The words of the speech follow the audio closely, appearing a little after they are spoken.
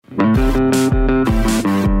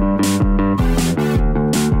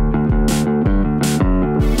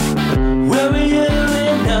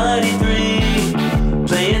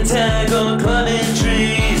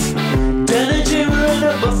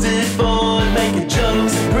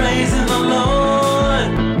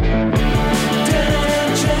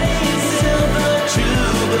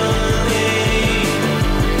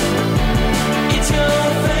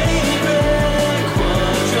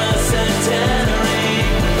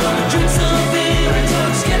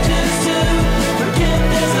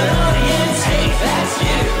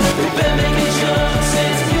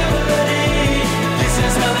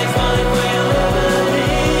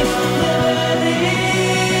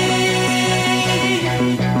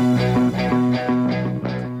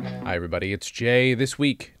everybody. It's Jay. This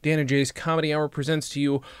week, Dan and Jay's Comedy Hour presents to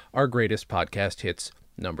you our greatest podcast hits,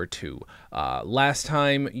 number 2. Last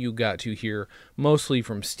time, you got to hear mostly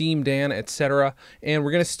from Steam Dan, etc., and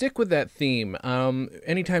we're going to stick with that theme.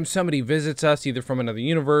 Anytime somebody visits us, either from another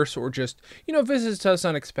universe or just, visits us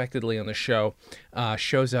unexpectedly on the show,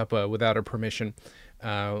 shows up without our permission,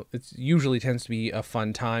 it usually tends to be a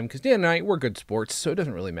fun time, because Dan and I, we're good sports, so it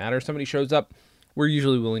doesn't really matter. If somebody shows up, we're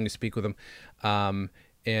usually willing to speak with them.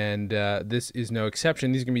 And this is no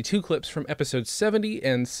exception. These are going to be 2 clips from episodes 70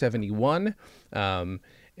 and 71. And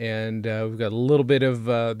we've got a little bit of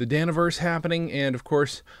the Daniverse happening, and of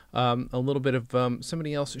course, a little bit of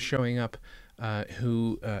somebody else showing up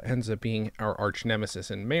who ends up being our arch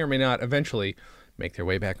nemesis and may or may not eventually make their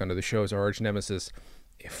way back onto the show as our arch nemesis,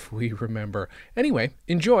 if we remember. Anyway,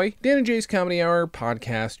 enjoy Dan and Jay's Comedy Hour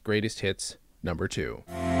podcast, Greatest Hits, number 2.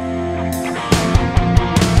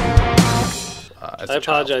 I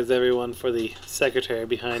apologize, everyone, for the secretary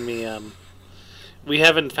behind me. We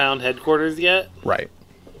haven't found headquarters yet. Right.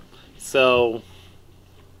 So,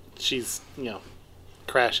 she's,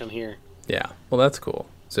 crashing here. Yeah. Well, that's cool.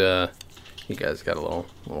 So, you guys got a little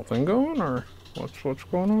thing going, or what's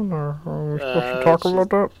going on? Or are we supposed to talk about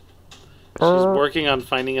that? She's working on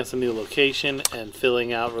finding us a new location and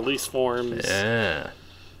filling out release forms. Yeah.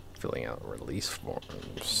 Filling out release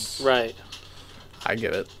forms. Right. I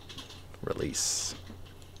get it. Release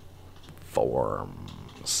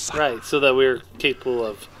forms. Right, so that we're capable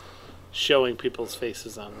of showing people's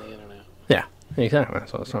faces on the internet. Yeah, exactly.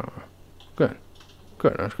 So it's not good.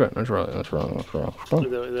 Good. That's good. That's really Is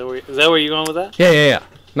that where you're going with that? Yeah.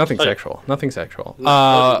 Nothing sexual. Nothing sexual.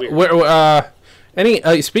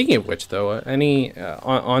 Speaking of which, though,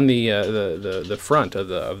 on the front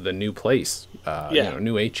of the new place,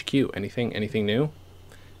 new HQ. Anything new?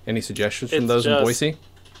 Any suggestions from those in Boise?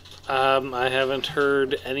 I haven't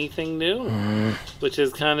heard anything new, which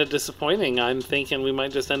is kind of disappointing. I'm thinking we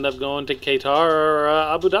might just end up going to Qatar or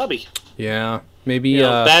Abu Dhabi. Yeah, maybe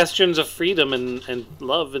bastions of freedom and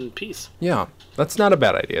love and peace. Yeah, that's not a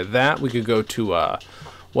bad idea. That we could go to.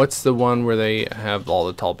 What's the one where they have all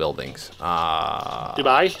the tall buildings?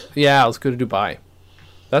 Dubai? Yeah, let's go to Dubai.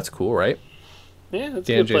 That's cool, right? Yeah, that's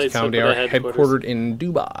a good place. Comedy Hour, headquartered in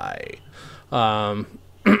Dubai.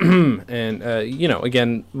 And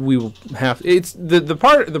again, we will have. It's the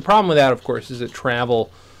problem with that, of course, is that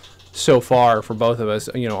travel so far for both of us,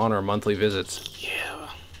 on our monthly visits. Yeah,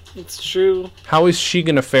 it's true. How is she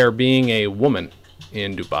gonna fare being a woman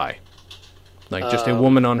in Dubai? Like just a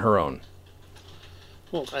woman on her own.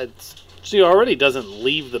 Well, she already doesn't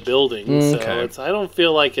leave the building, okay. So I don't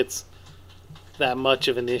feel like it's that much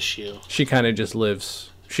of an issue. She kind of just lives.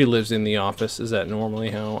 She lives in the office. Is that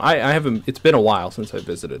normally how? I haven't. It's been a while since I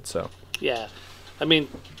visited, so. Yeah, I mean,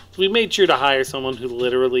 we made sure to hire someone who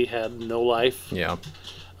literally had no life. Yeah.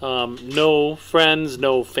 No friends,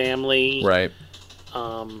 no family. Right.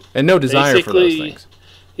 And no desire for those things.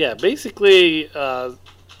 Yeah, basically,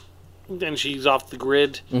 and she's off the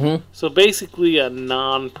grid. Mm-hmm. So basically, a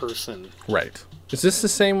non-person. Right. Is this the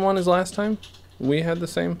same one as last time? We had the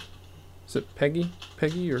same. Is it Peggy?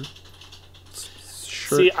 Peggy or?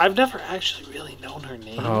 See, I've never actually really known her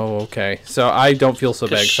name. Oh, okay. So I don't feel so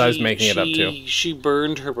bad because I was making it up too. She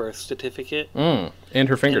burned her birth certificate. And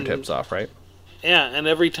her fingertips off, right? Yeah, and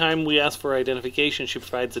every time we ask for identification, she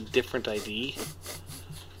provides a different ID.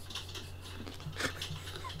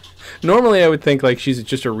 Normally I would think like she's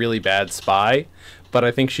just a really bad spy, but I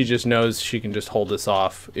think she just knows she can just hold us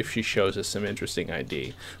off if she shows us some interesting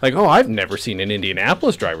ID. Like, oh, I've never seen an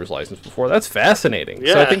Indianapolis driver's license before. That's fascinating.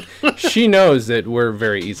 Yeah. So I think she knows that we're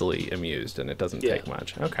very easily amused and it doesn't take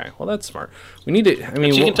much. Okay, well, that's smart. We need to,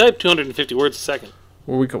 she can type 250 words a second.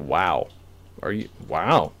 Where we go, wow.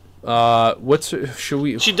 Wow. Should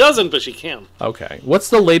we? She doesn't, but she can. Okay. What's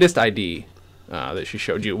the latest ID that she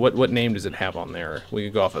showed you? What name does it have on there? We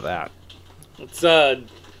could go off of that. It's,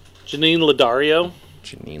 Janine Lodario.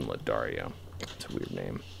 Janine Lodario. That's a weird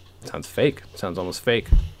name. Sounds fake. Sounds almost fake.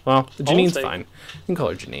 Well, Janine's fine. You can call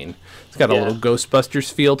her Janine. It's got a little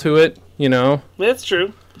Ghostbusters feel to it, That's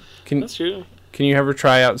true. That's true. Can you have her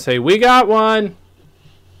try out and say, "We got one"?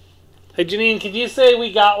 Hey, Janine, can you say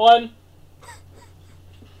 "we got one"?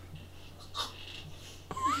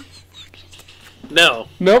 No.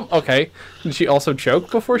 Nope. Okay. Did she also choke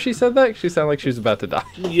before she said that? She sounded like she was about to die.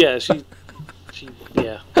 Yeah,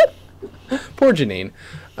 yeah. Poor Janine.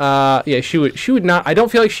 She would not. I don't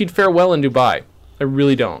feel like she'd fare well in Dubai. I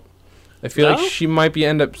really don't. I feel like she might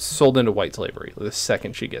end up sold into white slavery the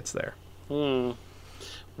second she gets there.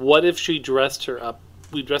 What if she dressed her up?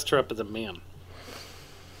 We dressed her up as a man.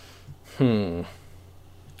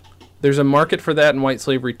 There's a market for that in white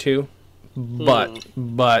slavery too.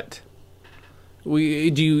 But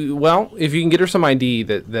if you can get her some ID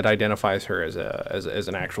that identifies her as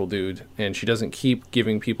an actual dude, and she doesn't keep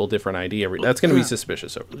giving people different ID that's going to be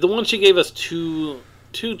suspicious. The one she gave us two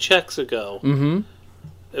checks ago. Mm-hmm.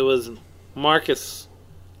 It was Marcus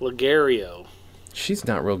Legario. She's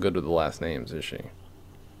not real good with the last names, is she?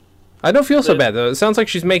 I don't feel so bad though. It sounds like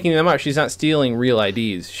she's making them up. She's not stealing real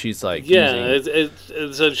IDs. She's like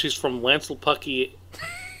it said she's from Lancel-Pucky,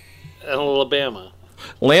 Alabama.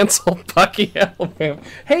 Lancel-Pucky, Alabama.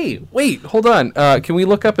 Hey, wait, hold on. Can we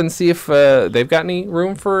look up and see if they've got any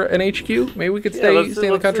room for an HQ? Maybe we could stay in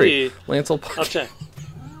the country. Lancel-Pucky. I'll check.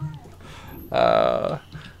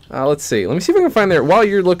 Let's see. Let me see if I can find there. While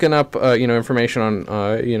you're looking up, information on,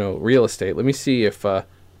 real estate. Let me see if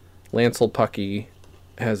Lancel-Pucky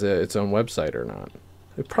has its own website or not.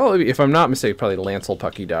 It probably, if I'm not mistaken, probably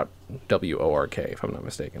Lancel-Pucky.org. If I'm not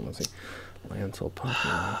mistaken. Let's see. Lancel-Pucky.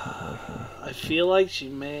 I feel like she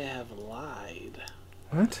may have lied.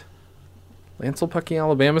 What? Lancel-Pucky,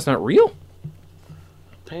 Alabama's not real?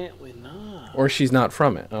 Apparently not. Or she's not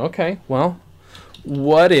from it. Okay, well,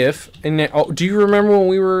 what if... do you remember when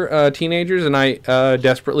we were teenagers and I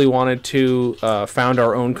desperately wanted to found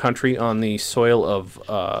our own country on the soil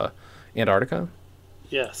of Antarctica?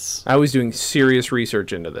 Yes. I was doing serious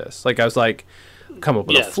research into this. Like, I was like, come up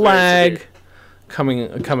with a flag...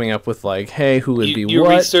 Coming up with like, hey, who would be you what?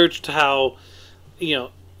 You researched how,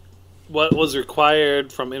 what was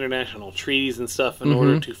required from international treaties and stuff in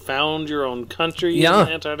order to found your own country in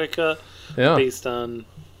Antarctica, based on.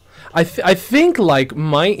 I think like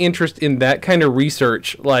my interest in that kind of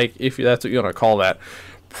research, like if that's what you want to call that,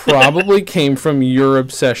 probably came from your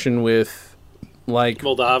obsession with like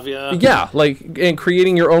Moldavia. Yeah, like and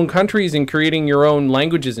creating your own countries and creating your own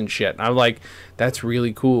languages and shit. And I'm like, that's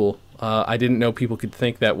really cool. I didn't know people could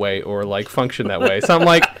think that way or like function that way. So I'm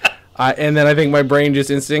like, and then I think my brain just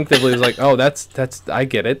instinctively was like, oh, that's I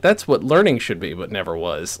get it. That's what learning should be, but never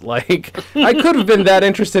was. Like, I could have been that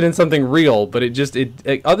interested in something real, but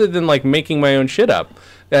it other than like making my own shit up,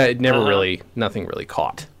 it never nothing really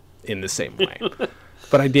caught in the same way.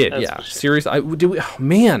 But I did, Seriously, I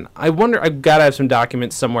wonder. I've got to have some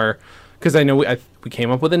documents somewhere. Because I know we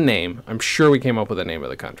came up with a name. I'm sure we came up with a name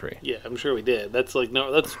of the country. Yeah, I'm sure we did. That's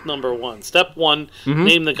that's number one. Step one,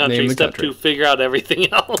 name the country. Step two, figure out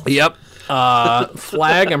everything else. Yep.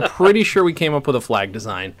 Flag. I'm pretty sure we came up with a flag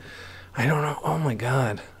design. I don't know. Oh my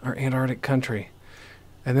God, our Antarctic country.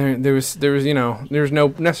 And there was not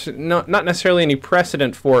necessarily any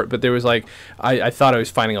precedent for it, but there was like I thought I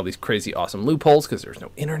was finding all these crazy awesome loopholes because there was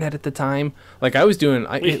no internet at the time. Like I was doing,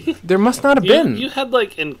 there must not have been. You had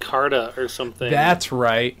like Encarta or something. That's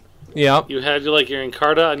right. Yep. You had your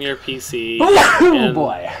Encarta on your PC. Oh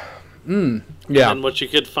boy. Yeah. And what you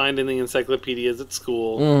could find in the encyclopedias at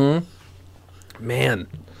school. Mm-hmm. Man,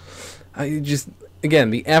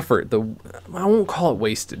 the effort. I won't call it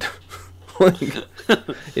wasted.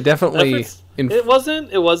 It definitely it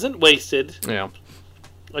wasn't wasted. Yeah.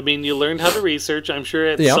 I mean, you learned how to research. I'm sure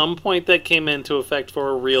at some point that came into effect for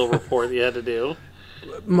a real report you had to do.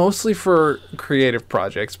 Mostly for creative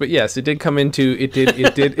projects, but yes, it did come into it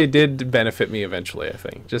did benefit me eventually, I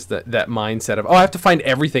think. Just that mindset of, I have to find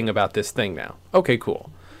everything about this thing now. Okay, cool.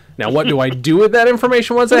 Now, what do I do with that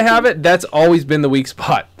information once I have it? That's always been the weak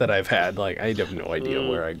spot that I've had. Like, I have no idea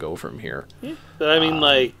where I go from here. Yeah. But I mean,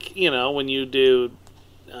 when you do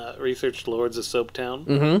research Lords of Soaptown.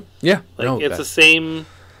 Mm-hmm. Yeah. It's the same...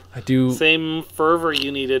 Same fervor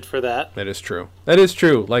you needed for that. That is true.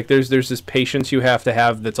 Like, there's this patience you have to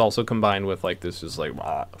have that's also combined with, like, this is like,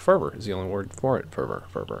 fervor is the only word for it. Fervor.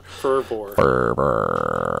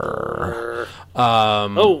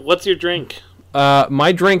 What's your drink?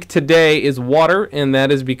 My drink today is water, and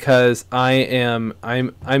that is because I'm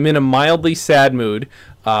in a mildly sad mood.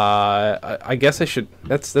 I guess I should.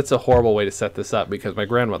 That's a horrible way to set this up because my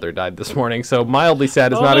grandmother died this morning. So mildly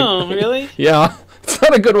sad is not. Oh, really? Yeah, it's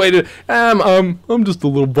not a good way to. I'm just a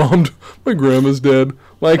little bummed. My grandma's dead.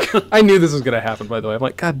 Like, I knew this was gonna happen. By the way, I'm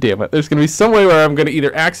like, God damn it! There's gonna be some way where I'm gonna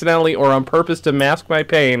either accidentally or on purpose to mask my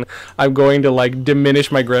pain. I'm going to diminish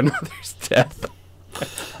my grandmother's death.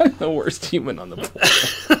 I'm the worst human on the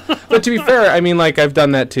planet. But to be fair, I mean, I've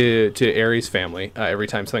done that to Aries' family every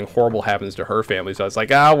time something horrible happens to her family. So it's like,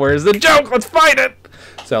 where's the joke? Let's find it.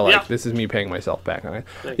 So, this is me paying myself back on it.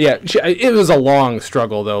 Yeah, it was a long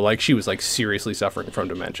struggle, though. She was, seriously suffering from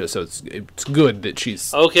dementia. So it's good that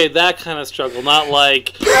she's... Okay, that kind of struggle. Not go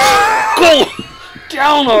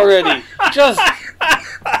down already. Just...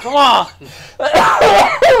 Come on.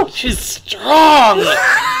 She's strong.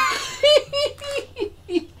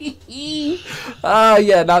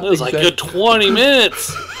 Yeah, not it was exactly. Like a good 20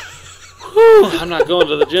 minutes. Whew, I'm not going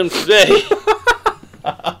to the gym today.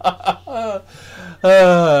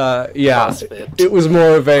 Yeah. CrossFit. It was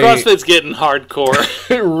more of a... CrossFit's getting hardcore.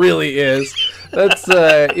 It really is. That's,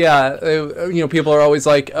 people are always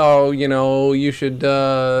like, oh, you should,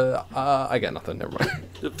 I got nothing, never mind.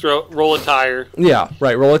 Roll a tire. Yeah,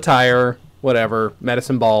 right, roll a tire, whatever,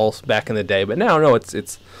 medicine balls back in the day. But now, no,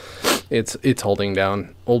 it's holding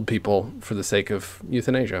down old people for the sake of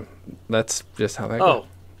euthanasia. That's just how that goes. Oh,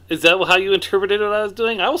 is that how you interpreted what I was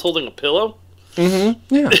doing? I was holding a pillow.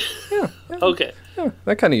 Mm-hmm, yeah. Okay. Yeah,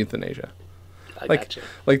 that kind of euthanasia. I gotcha.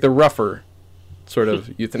 Like the rougher sort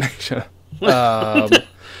of euthanasia.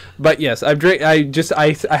 But yes, I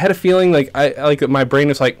had a feeling like my brain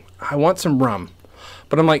was like, I want some rum,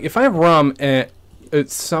 but I'm like, if I have rum, at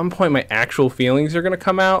some point my actual feelings are gonna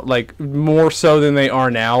come out, like more so than they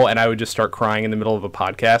are now, and I would just start crying in the middle of a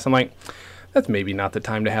podcast. I'm like, that's maybe not the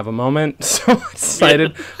time to have a moment. So I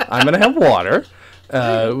decided I'm gonna have water.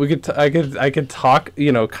 I could talk,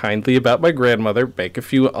 kindly about my grandmother, make a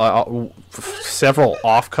few, several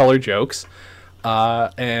off-color jokes,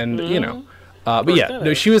 but yeah,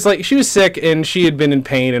 no, she was sick and she had been in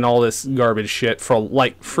pain and all this garbage shit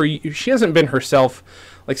she hasn't been herself,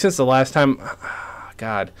 like, since the last time,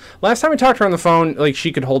 last time I talked to her on the phone, like,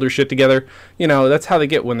 she could hold her shit together. That's how they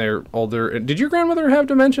get when they're older. Did your grandmother have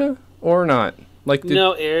dementia or not?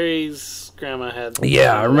 No, Aries' grandma had.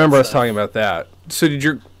 Yeah, I remember us talking about that. So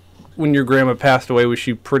when your grandma passed away, was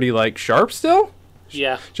she pretty, like, sharp still?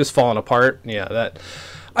 Yeah. Just falling apart? Yeah,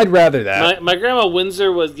 I'd rather that. My grandma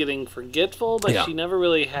Windsor was getting forgetful, but Yeah. she never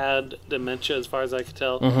really had dementia as far as I could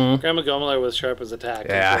tell. Mm-hmm. Grandma Gomler was sharp as a tack.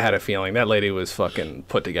 Yeah, I had a feeling. That lady was fucking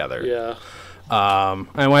put together. Yeah. And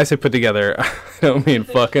when I say put together, I don't mean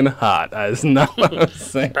fucking hot. That's not what I'm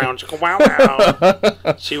saying.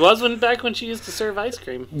 She was back when she used to serve ice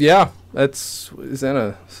cream. Yeah, is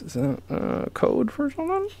that a code for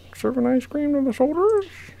something? Serving ice cream to the soldiers?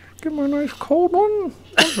 Give me a nice cold one.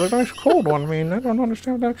 What's a nice cold one mean? I don't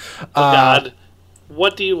understand that. God,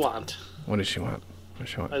 what do you want? What does she want?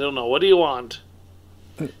 I don't know. What do you want?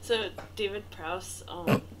 So David Prowse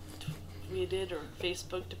tweeted or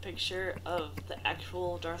Facebooked a picture of the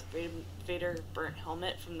actual Darth Vader burnt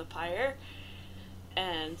helmet from the pyre.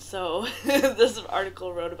 And so this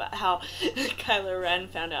article wrote about how Kylo Ren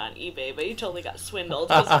found it on eBay, but he totally got swindled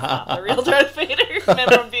because it's not the real Darth Vader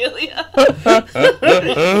memorabilia.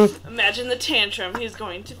 Imagine the tantrum he's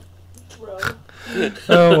going to throw.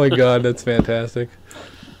 Oh my god, that's fantastic.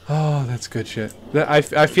 Oh, that's good shit.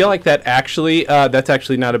 I feel like that's actually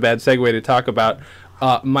not a bad segue to talk about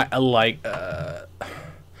how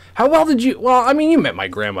well did you... Well, I mean, you met my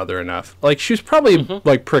grandmother enough. Like, she was probably,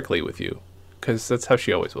 like, prickly with you. Because that's how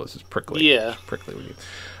she always was, is prickly. Yeah. Prickly with you.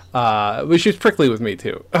 But she was prickly with me,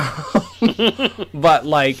 too. But,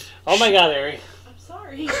 like... Oh, my God, Ari. I'm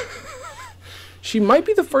sorry. She might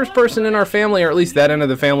be the first person in our family, or at least that end of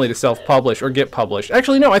the family, to self-publish or get published.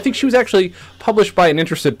 Actually, no, I think she was actually published by an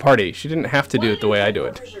interested party. She didn't have to do it the way I do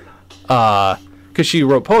it. Because she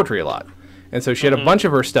wrote poetry a lot. And so she had a bunch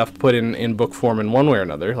of her stuff put in book form in one way or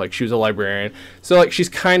another. Like, she was a librarian. So, like, she's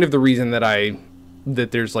kind of the reason that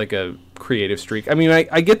there's, like, a creative streak. I mean,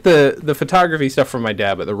 I get the photography stuff from my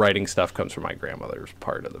dad, but the writing stuff comes from my grandmother's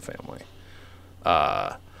part of the family.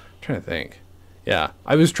 I'm trying to think. Yeah,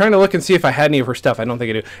 I was trying to look and see if I had any of her stuff. I don't think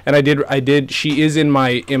I do. And I did. She is in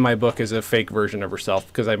my book as a fake version of herself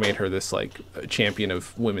because I made her this, like, champion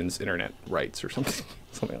of women's internet rights or something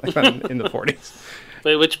like that in the 40s.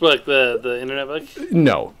 Wait, which book? The internet book?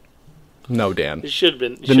 No, Dan. It should have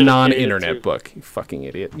been the non-internet book. You fucking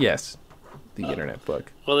idiot. Yes, the internet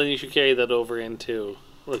book. Well, then you should carry that over into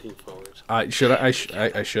Looking Forward. I should. I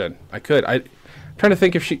could. I'm trying to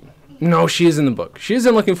think if she. No, she is in the book. She is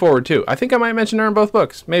in Looking Forward too. I think I might mention her in both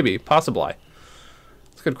books. Maybe, possibly.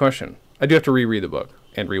 That's a good question. I do have to reread the book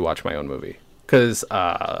and rewatch my own movie because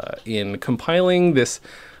in compiling this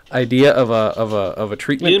idea of a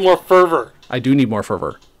treatment, you need more fervor. I do need more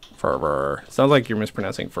fervor. Fervor. Sounds like you're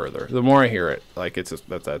mispronouncing further. The more I hear it, like it's just,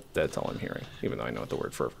 that's all I'm hearing. Even though I know what the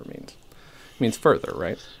word fervor means. It means further,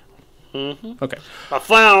 right? Mm-hmm. Okay. A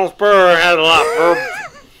flannel spur had a lot of fervor.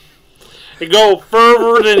 You go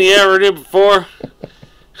further than you ever did before.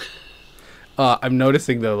 I'm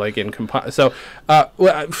noticing though, like in I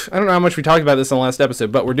don't know how much we talked about this in the last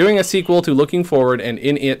episode, but we're doing a sequel to Looking Forward, and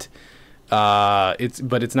in it,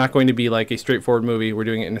 it's not going to be like a straightforward movie. We're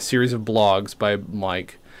doing it in a series of blogs by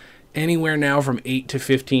like anywhere now from 8 to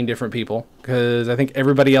 15 different people, because I think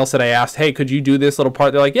everybody else that I asked, hey, could you do this little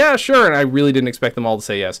part? They're like, yeah, sure, and I really didn't expect them all to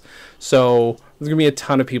say yes. So there's gonna be a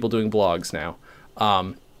ton of people doing blogs now.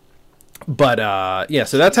 But yeah,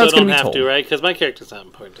 so that's how it's going to be told. Don't have to, right? Because my character's not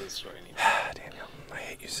important to the story anymore. Daniel, I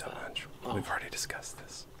hate you so much. We've already discussed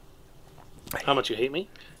this. How much you hate me?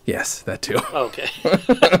 Yes, that too. Okay.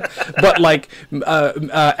 But like,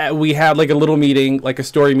 we had like a little meeting, like a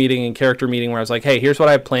story meeting and character meeting, where I was like, "Hey, here's what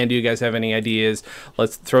I have planned. Do you guys have any ideas?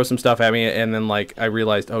 Let's throw some stuff at me." And then like I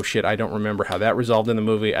realized, oh shit, I don't remember how that resolved in the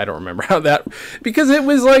movie. I don't remember how that, because it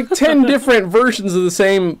was like 10 different versions of the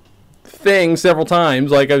same thing several times.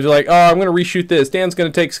 Like I was like, oh, I'm gonna reshoot this. Dan's gonna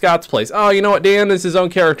take Scott's place. Oh, you know what? Dan is his own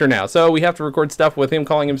character now, so we have to record stuff with him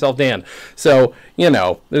calling himself Dan. So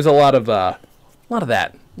there's a lot of that.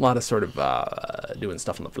 A lot of sort of doing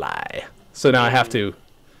stuff on the fly. So now I have to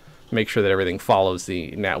make sure that everything follows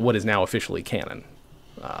what is now officially canon.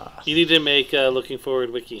 You need to make a Looking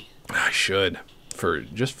Forward wiki. I should,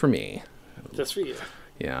 just for me. Just for you.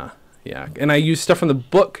 Yeah. And I use stuff from the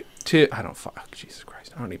book to... Jesus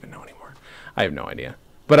Christ. I don't even know anymore. I have no idea.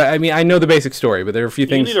 But I mean, I know the basic story, but there are a few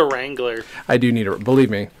things... You need a wrangler. I do need a... Believe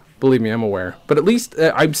me, I'm aware. But at least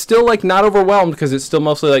I'm still like not overwhelmed, because it's still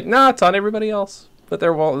mostly like, nah, it's on everybody else. But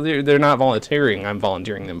they're not volunteering. I'm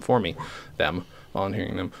volunteering them for me.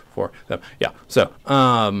 Volunteering them for them. Yeah. So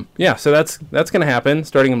so that's gonna happen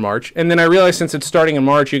starting in March. And then I realized, since it's starting in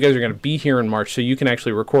March, you guys are gonna be here in March, so you can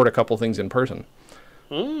actually record a couple things in person.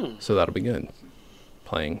 So that'll be good.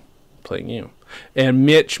 Playing you. And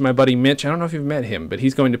Mitch, my buddy Mitch, I don't know if you've met him, but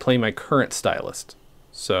he's going to play my current stylist.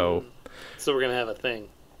 So we're gonna have a thing.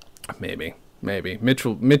 Maybe. Mitch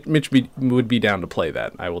would be down to play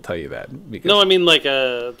that. I will tell you that. Because... No, I mean like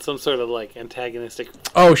some sort of like antagonistic.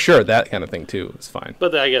 Oh, sure, that kind of thing too is fine.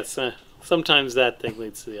 But I guess sometimes that thing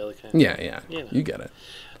leads to the other kind. Yeah. You get it.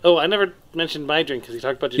 Oh, I never mentioned my drink because you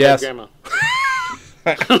talked about your dead grandma.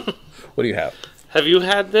 What do you have? Have you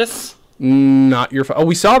had this? Not your. Oh,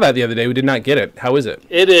 we saw that the other day. We did not get it. How is it?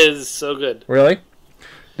 It is so good. Really?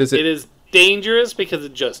 It is dangerous because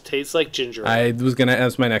it just tastes like ginger ale. I was gonna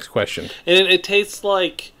ask my next question. And it tastes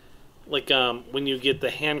like when you get the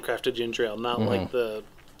handcrafted ginger ale, not like the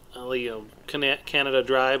Canada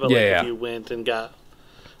Dry, but if you went and got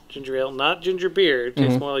ginger ale, not ginger beer. It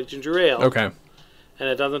tastes more like ginger ale. Okay. And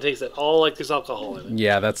it doesn't taste at all like there's alcohol in it.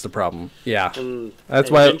 Yeah, that's the problem. Yeah, that's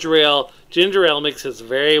why ginger ale mixes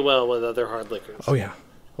very well with other hard liquors. Oh yeah.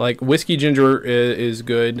 Like whiskey ginger is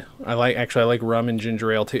good. I like rum and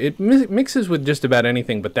ginger ale too. It mixes with just about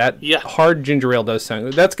anything, but that hard ginger ale does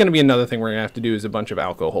sound. That's going to be another thing we're going to have to do, is a bunch of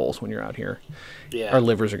alcohols when you're out here. Yeah, our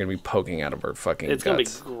livers are going to be poking out of our fucking guts. It's going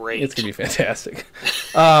to be great. It's going to be fantastic.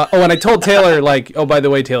 And I told Taylor, like, oh, by the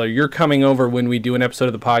way, Taylor, you're coming over when we do an episode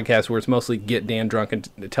of the podcast where it's mostly get Dan drunk and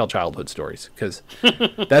tell childhood stories, because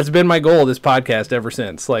that's been my goal of this podcast ever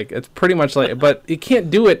since. Like, it's pretty much like, but it can't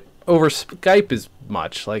do it over Skype as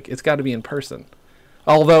much. Like, it's got to be in person.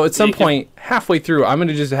 Although at some point halfway through, I'm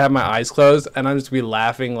gonna just have my eyes closed and I'm just gonna be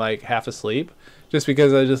laughing like half asleep, just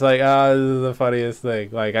because I'm just like, this is the funniest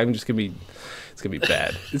thing. Like, I'm just gonna be, it's gonna be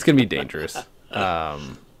bad. It's gonna be dangerous.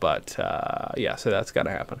 But so that's gotta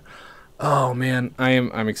happen. Oh man,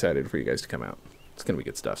 I'm excited for you guys to come out. It's gonna be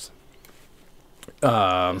good stuff.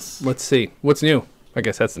 Let's see what's new. I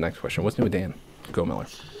guess that's the next question. What's new with Dan? Go Miller.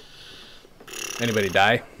 Anybody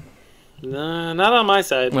die? Nah, not on my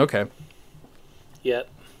side. Okay. Yet.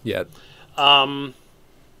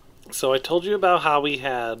 So I told you about how we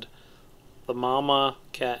had the mama,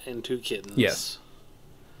 cat, and 2 kittens. Yes.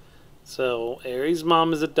 So Aries'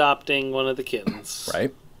 mom is adopting one of the kittens.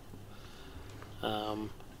 Right.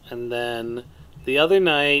 And then the other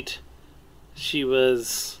night, she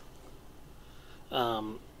was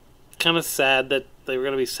kind of sad that they were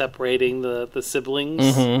going to be separating the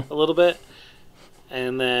siblings a little bit.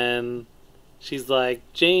 And then she's like,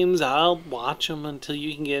 James, I'll watch them until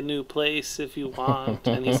you can get a new place if you want.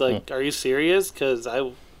 And he's like, are you serious? Because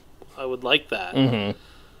I would like that. And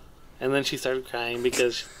then she started crying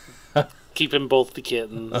because keeping both the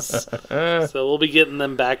kittens. So we'll be getting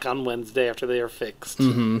them back on Wednesday after they are fixed.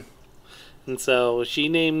 And so she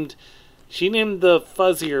named the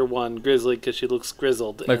fuzzier one Grizzly because she looks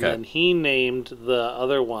grizzled. Okay. And then he named the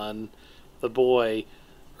other one, the boy,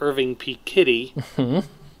 Irving P. Kitty.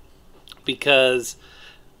 Because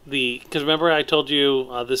remember I told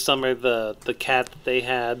you this summer the cat that they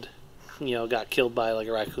had, got killed by like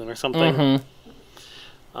a raccoon or something.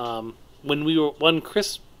 When we were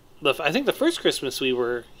I think the first Christmas we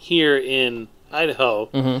were here in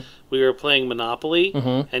Idaho, we were playing Monopoly,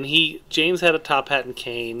 and James had a top hat and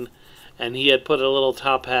cane, and he had put a little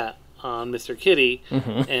top hat on Mr. Kitty,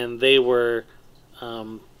 and they were,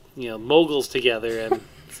 moguls together, and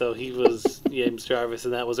so he was James Jarvis,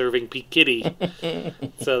 and that was Irving P. Kitty.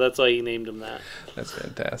 So that's why he named him that. That's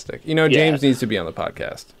fantastic. James needs to be on the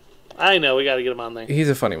podcast. I know, we got to get him on there. He's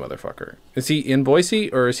a funny motherfucker. Is he in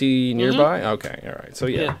Boise or is he nearby? Okay, all right. So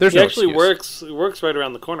yeah, there's he no actually excuse. works right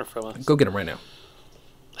around the corner from us. Go get him right now.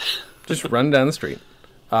 Just run down the street.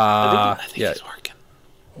 I think yeah. he's working.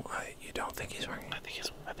 What? You don't think he's working? I think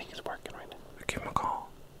he's working right now. Give him a call.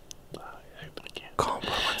 I can't. Call him,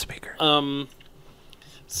 put him on speaker.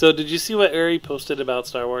 So did you see what Ari posted about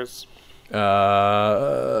Star Wars?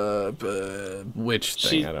 Which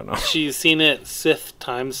thing? I don't know. She's seen it Sith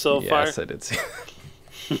times so far. Yes, I did see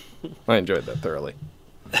it. I enjoyed that thoroughly.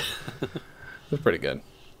 It was pretty good.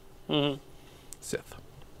 Mm-hmm. Sith.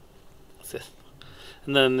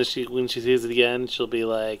 And then when she sees it again, she'll be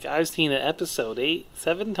like, I've seen it episode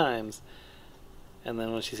 7 times. And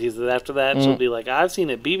then when she sees it after that, she'll be like, I've seen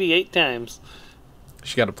it BB 8 times.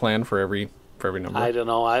 She got a plan for every number? I don't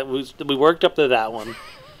know. We worked up to that one.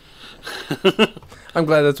 I'm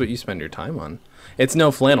glad that's what you spend your time on. It's no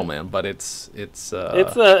Flannel Man, but it's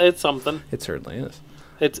something. It certainly is.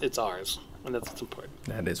 It's ours, and that's what's important.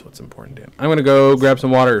 That is what's important, Dan. I'm gonna go grab some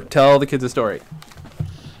water. Tell the kids a story.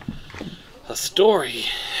 A story.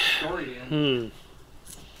 Dan.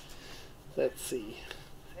 Let's see.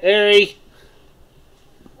 Harry,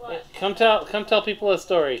 What? come tell people a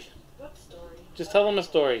story. What story? Just tell them a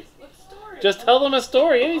story. What story? Just tell them a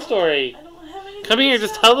story. Any story. I don't have anything. Come here. to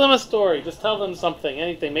Just tell them a story. Just tell them something.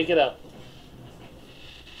 Anything. Make it up.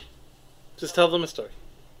 Just tell them a story.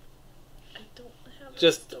 I don't have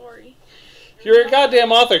Just- a story. You're a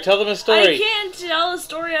goddamn author. Tell them a I story. can't tell a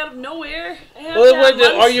story out of nowhere. I have Well, to have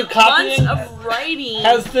wait, are you copying? months of writing?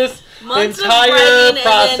 Has this Months of entire writing and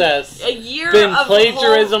process then a year been of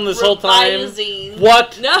plagiarism this whole time? revising.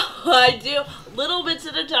 What? No, I do little bits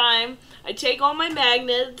at a time. I take all my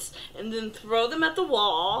magnets and then throw them at the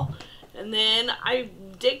wall, and then I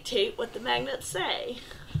dictate what the magnets say.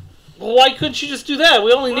 Well, why couldn't you just do that?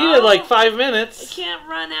 We only needed Well, like 5 I minutes. can't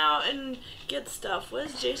run out and get stuff. What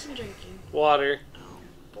is Jason drinking? Water.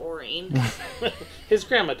 Boring. His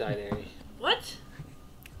grandma died, Harry. What?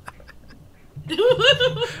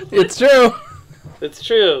 It's true. It's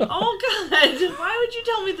true. Oh God! Why would you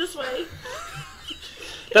tell me this way?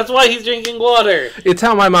 That's why he's drinking water. It's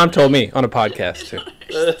how my mom told me on a podcast too.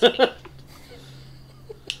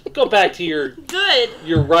 Go back to your Good.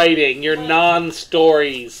 writing, your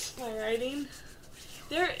non-stories. My writing.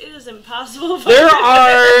 It is impossible. There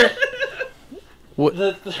are...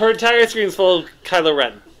 her entire screen's full of Kylo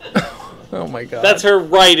Ren. Oh my god. That's her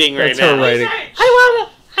writing right That's now. her writing. I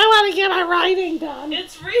wanna get my writing done.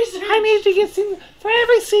 It's research. I need to get for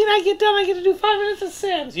every scene I get done, I get to do 5 minutes of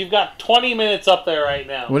Sims. You've got 20 minutes up there right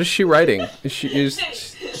now. What is she writing?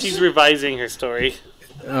 She's revising her story.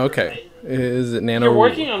 Okay. Is it Nano? You're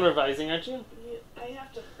working on revising, aren't you? I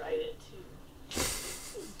have to write it too.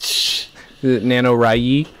 Is it Nano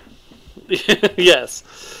Rai? Yes.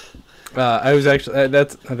 I was actually I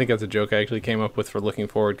think that's a joke I actually came up with for looking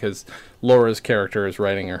forward because Laura's character is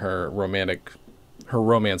writing her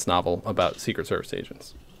romance novel about Secret Service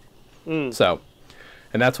agents. So,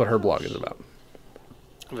 and that's what her blog is about.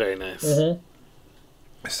 Very nice.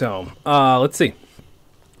 So, let's see.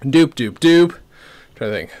 Doop. Try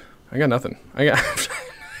to think. I got nothing. I got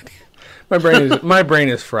my brain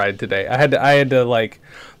is fried today. I had to like.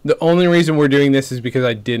 The only reason we're doing this is because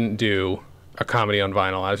I didn't do a comedy on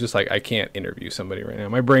vinyl. I was just like, I can't interview somebody right now.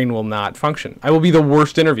 My brain will not function. I will be the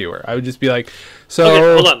worst interviewer. I would just be like, so. Okay,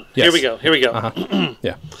 hold on. Yes. Here we go. Uh-huh.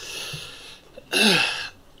 Yeah.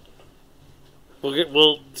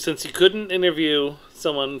 Well, since you couldn't interview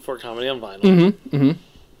someone for comedy on vinyl,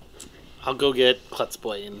 I'll go get Klutz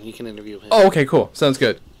Boy and you can interview him. Oh, okay, cool. Sounds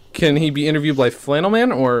good. Can he be interviewed by Flannel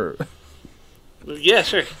Man or? Yeah,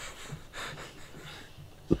 sure.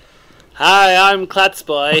 Hi, I'm Klutz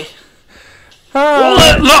Boy.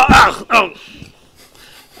 Hi.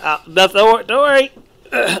 Don't worry.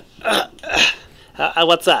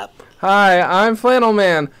 What's up? Hi, I'm Flannel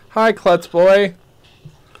Man. Hi, Klutz Boy.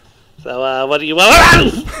 So, what do you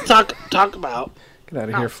want talk about? Get out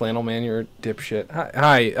of here, Flannel Man. You're a dipshit.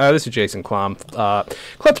 Hi. This is Jason Klum.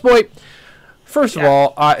 Klutz Boy. First of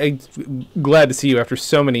all, I'm glad to see you after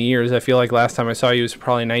so many years. I feel like last time I saw you was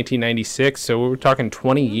probably 1996, so we were talking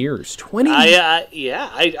 20 years. 20 years?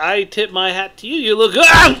 I tip my hat to you. You look...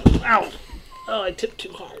 Ow! Oh, I tipped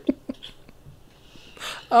too hard.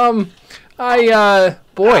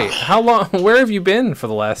 Boy, how long... Where have you been for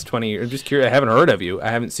the last 20 years? I'm just curious. I haven't heard of you.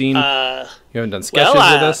 I haven't seen... you haven't done sketches with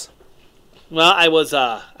us? Well, I was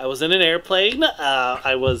in an airplane.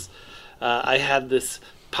 I had this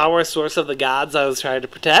power source of the gods I was trying to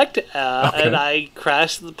protect, and I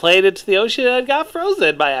crashed the plane into the ocean and got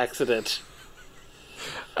frozen by accident.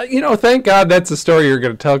 Thank God that's a story you're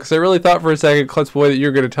going to tell, because I really thought for a second, Klutz Boy, that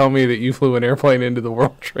you're going to tell me that you flew an airplane into the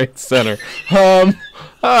World Trade Center. Good.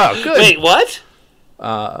 Wait, what?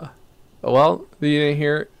 Well, you didn't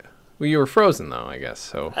hear. Well, you were frozen though, I guess.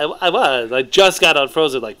 So I was. I just got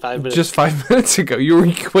unfrozen like 5 minutes. Just 5 minutes ago, you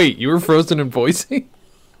were frozen in Boise.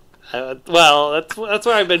 Well, that's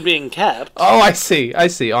where I've been being kept. Oh, I see.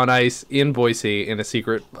 On ice in Boise in a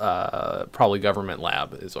secret, probably government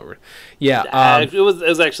lab is over. Yeah. It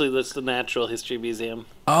was actually the Natural History Museum.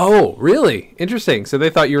 Oh, really? Interesting. So they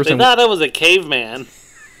thought you were. They thought I was a caveman.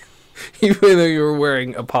 Even though you were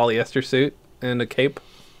wearing a polyester suit and a cape.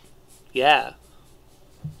 Yeah.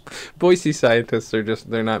 Boise scientists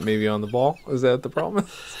they're not maybe on the ball. Is that the problem?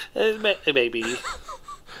 Maybe.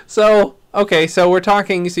 So, okay, so we're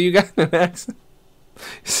talking, so you got an accident.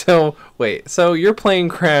 So, wait, so your plane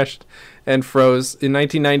crashed and froze in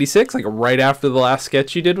 1996, like right after the last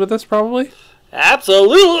sketch you did with us, probably?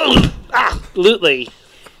 Absolutely.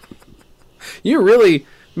 You really,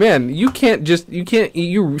 man, you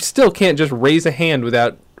still can't just raise a hand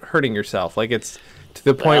without hurting yourself. Like, it's to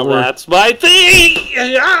the point where... that's my thing!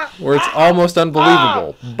 Where it's almost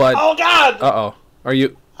unbelievable, but... Oh, God! Uh-oh. Are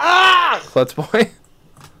you... Klutz Boy?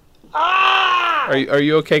 Are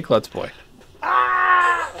you okay, Klutz Boy?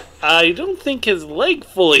 I don't think his leg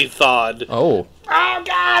fully thawed. Oh. Oh,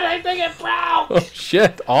 God, I think it broke! Oh,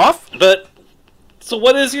 shit. Off? But, so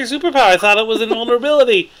what is your superpower? I thought it was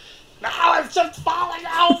invulnerability. No, it's just falling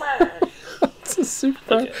over! It's a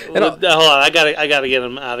superpower. Okay, hold on, I gotta get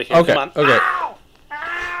him out of here. Okay, Come on. okay. Ow!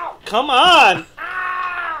 Ow! Come on!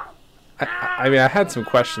 Ow! I mean, I had some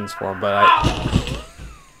questions for him, but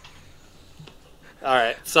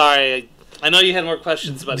Alright, sorry. I know you had more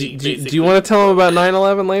questions, but do you want to tell him about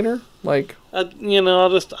 9/11 later? Like, I'll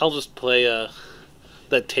just play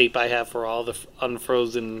that tape I have for all the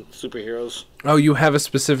unfrozen superheroes. oh, you have a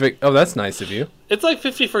specific... Oh, that's nice of you. It's like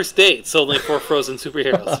 51st Dates, only for frozen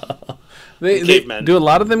superheroes. They do a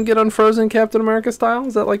lot of them get unfrozen Captain America style?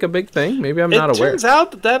 Is that like a big thing? Maybe I'm not aware. It turns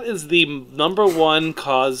out that is the #1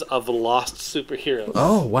 cause of lost superheroes.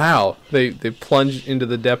 Oh, wow. They plunge into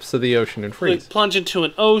the depths of the ocean and freeze. They plunge into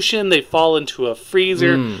an ocean, they fall into a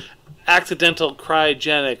freezer, accidental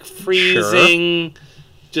cryogenic freezing,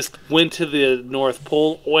 just went to the North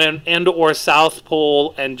Pole or South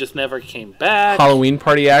Pole and just never came back. Halloween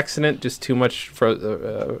party accident, just too much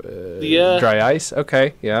dry ice.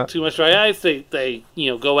 Okay, yeah. Too much dry ice. They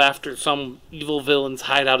go after some evil villain's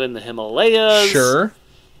hideout in the Himalayas. Sure.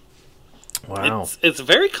 Wow. It's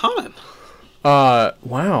very common.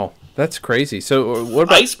 Wow. That's crazy. So what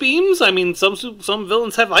about ice beams? I mean, some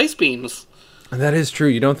villains have ice beams. That is true.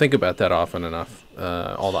 You don't think about that often enough.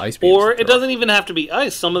 All the ice beams. Or it doesn't even have to be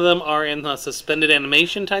ice. Some of them are in a suspended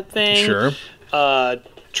animation type thing. Sure.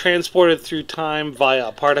 Transported through time via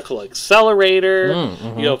a particle accelerator.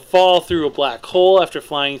 Fall through a black hole after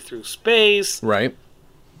flying through space. Right.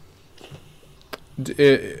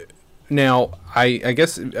 Now, I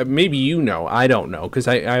guess maybe I don't know, because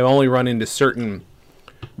I only run into certain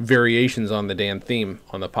variations on the Dan theme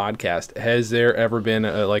on the podcast. Has there ever been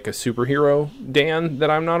a superhero Dan that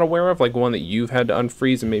I'm not aware of, like one that you've had to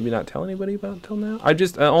unfreeze and maybe not tell anybody about until now?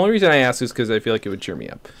 The only reason I ask is because I feel like it would cheer me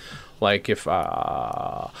up. Like if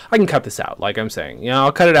I can cut this out, like I'm saying,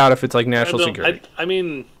 I'll cut it out if it's like national security. I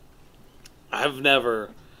mean, I've never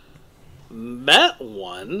met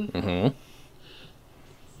one.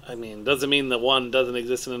 I mean, doesn't mean that one doesn't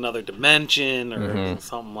exist in another dimension or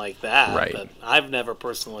something like that. Right. But I've never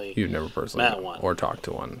personally... You've never personally met one. Or talked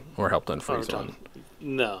to one. Or helped unfreeze one.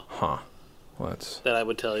 No. Huh. Well, that I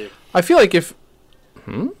would tell you. I feel like if...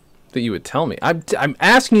 that you would tell me. I'm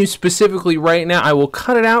asking you specifically right now. I will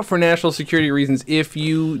cut it out for national security reasons if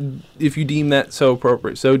you deem that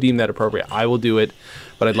deem that appropriate. I will do it.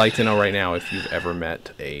 But I'd like to know right now if you've ever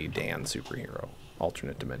met a Dan superhero.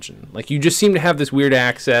 Alternate dimension. Like, you just seem to have this weird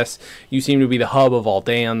access. You seem to be the hub of all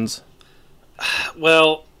Dans.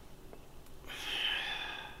 Well,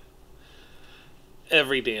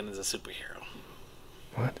 every Dan is a superhero.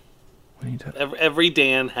 What are you talking about? Every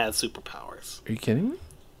Dan has superpowers. Are you kidding me?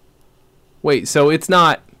 Wait, so it's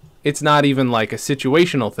not even like a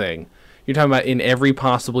situational thing. You're talking about in every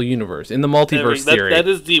possible universe. In the multiverse theory. That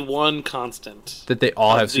is the one constant. That they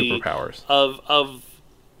all have superpowers. Of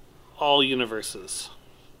all universes.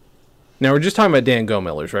 Now, we're just talking about Dan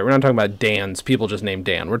Go-Millers, right? We're not talking about Dan's, people just named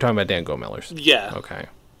Dan. We're talking about Dan Go-Millers. Yeah. Okay.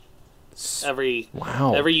 Every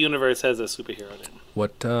universe has a superhero Dan.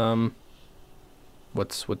 What's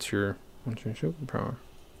your superpower?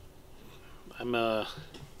 I'm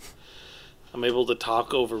able to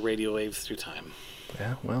talk over radio waves through time.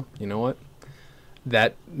 Yeah, well, you know what?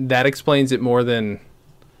 That explains it more than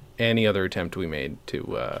any other attempt we made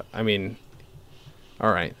to. I mean,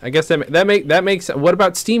 all right. I guess that makes. What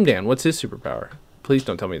about Steam Dan? What's his superpower? Please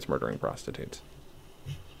don't tell me it's murdering prostitutes.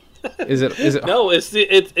 Is it? No, it's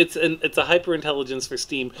a hyper intelligence for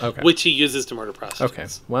Steam, Okay. which he uses to murder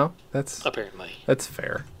prostitutes. Okay. Well, that's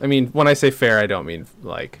fair. I mean, when I say fair, I don't mean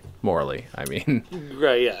like morally. I mean,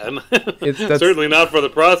 Right? Yeah. that's Certainly not for the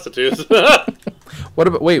prostitutes. What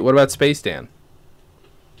about Space Dan?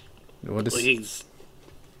 What is? Well, he's.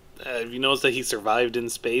 Have you noticed that he survived in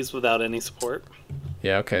space without any support?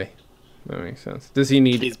 Yeah. Okay. That makes sense. Does he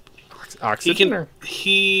need He oxygen? can Or?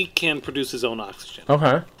 he can produce his own oxygen.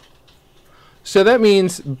 Okay. So that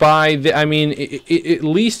means at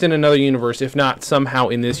least in another universe, if not somehow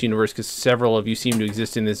in this universe, because several of you seem to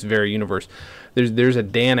exist in this very universe, there's a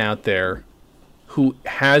Dan out there who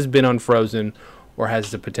has been unfrozen or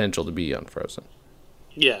has the potential to be unfrozen.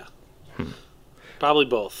 Yeah. Probably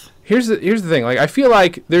both. Here's the thing. Like, I feel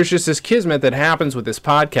like there's just this kismet that happens with this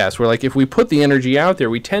podcast where, like, if we put the energy out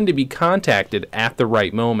there, we tend to be contacted at the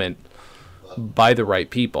right moment by the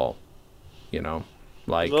right people. You know?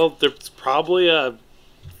 Like, Well, there's probably a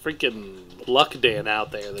freaking luck Dan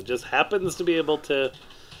out there that just happens to be able to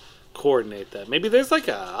coordinate that. Maybe there's like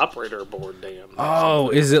a operator board Dan. oh,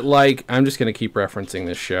 is it like, I'm just going to keep referencing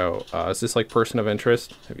this show. Is this like Person of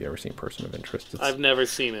Interest? Have you ever seen Person of Interest? I've never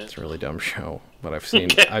seen it. It's a really dumb show, but I've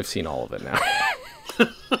seen all of it now.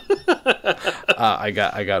 I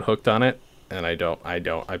got hooked on it, and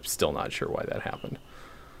I'm still not sure why that happened.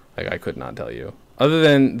 Like, I could not tell you. Other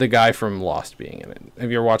than the guy from Lost being in it.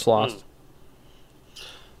 Have you ever watched Lost?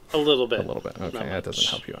 A little bit. A little bit. Okay, Not that doesn't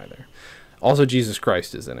much. help you either. Also, Jesus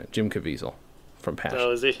Christ is in it. Jim Caviezel from Passion.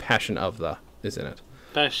 Oh, is he? Passion of the is in it.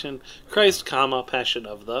 Passion. Christ, Passion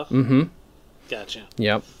of the. Mm-hmm. Gotcha.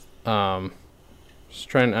 Yep. Just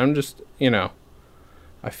trying. I'm just,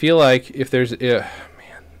 I feel like if there's if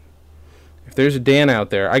there's a Dan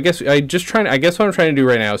out there, I guess what I'm trying to do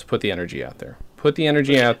right now is put the energy out there. Put the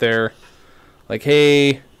energy out there. Like,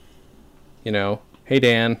 hey, hey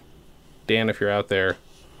Dan, if you're out there,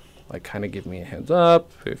 like, kind of give me a heads up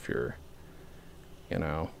if you're,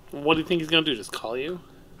 What do you think he's gonna do? Just call you?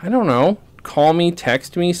 I don't know. Call me,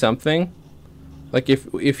 text me, something. Like, if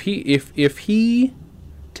he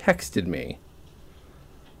texted me,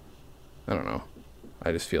 I don't know.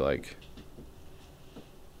 I just feel like,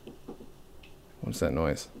 what's that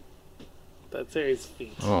noise? That's Aries'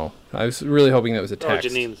 feet. Oh, I was really hoping that was a text. Oh,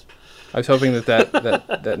 Janine's. I was hoping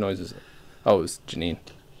that noise is. Oh, it was Janine.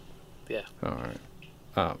 Yeah. All right.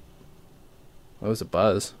 That was a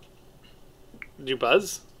buzz. Did you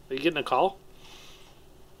buzz? Are you getting a call?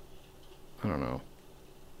 I don't know.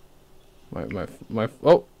 My.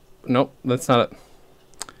 Oh, nope. That's not it.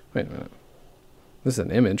 Wait a minute. This is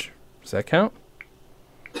an image. Does that count?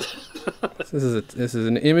 This is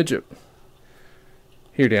an image of.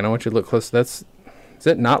 Here, Dan. I want you to look close. Does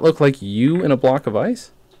that not look like you in a block of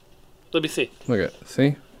ice? Let me see. Look at it.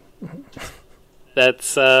 See?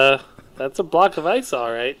 That's a block of ice,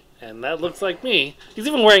 all right. And that looks like me. He's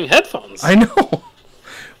even wearing headphones. I know.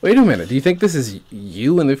 Wait a minute. Do you think this is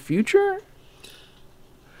you in the future?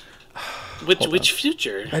 Which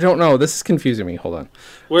future? I don't know. This is confusing me. Hold on.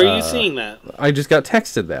 Where are you seeing that? I just got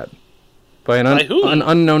texted that by By who? an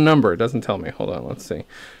unknown number. It doesn't tell me. Hold on. Let's see.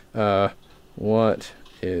 What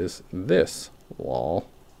is this? Lol.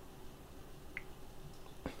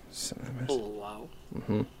 Oh,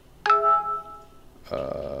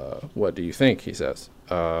 wow. What do you think? He says.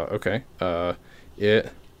 Okay. I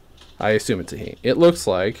assume it's a he. It looks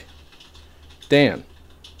like Dan.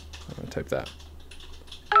 I'm gonna type that.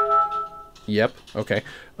 Yep. Okay.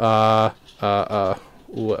 Are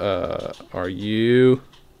you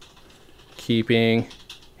keeping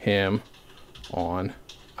him on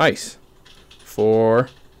ice for?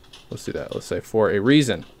 Let's do that. Let's say for a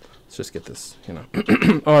reason. Let's just get this.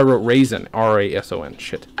 Oh, I wrote raisin. R-A-S-O-N.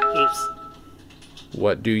 Shit. Oops.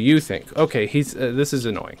 What do you think? Okay, this is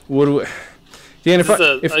annoying. What do we, Dan? Is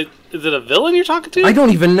it a villain you're talking to? I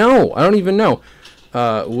don't even know. Why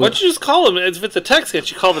don't you just call him? If it's a text, can't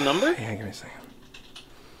you call the number? Hang on, give me a second.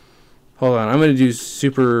 Hold on, I'm gonna do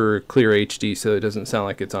super clear HD so it doesn't sound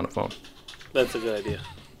like it's on a phone. That's a good idea.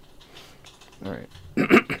 All right.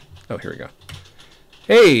 Oh, here we go.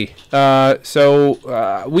 Hey,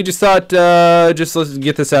 so we just thought, just let's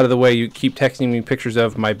get this out of the way. You keep texting me pictures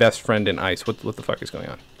of my best friend in ice. What the fuck is going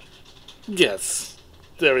on? Yes,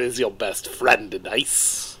 there is your best friend in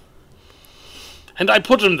ice. And I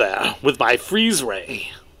put him there with my freeze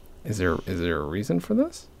ray. Is there a reason for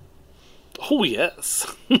this? Oh,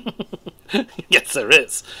 yes. Yes, there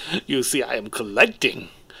is. You see, I am collecting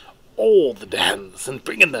all the Dans and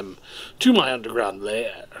bringing them to my underground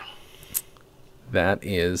lair. That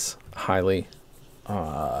is highly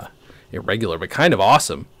irregular, but kind of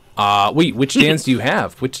awesome. Wait, which Dans do you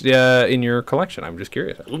have? Which in your collection? I'm just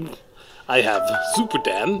curious. I have Super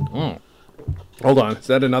Dan. Hold on. Is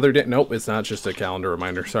that another Dan? Nope, it's not just a calendar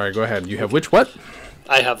reminder. Sorry, go ahead. You have which what?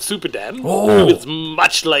 I have Super Dan, Oh. who is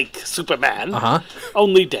much like Superman,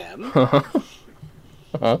 only Dan.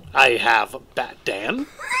 I have Bat Dan,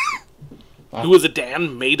 who is a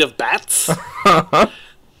Dan made of bats.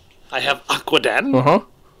 I have Aqua Dan,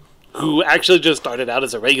 who actually just started out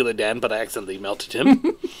as a regular Dan, but I accidentally melted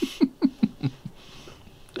him.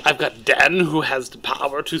 I've got Dan, who has the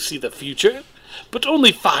power to see the future, but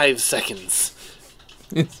only 5 seconds.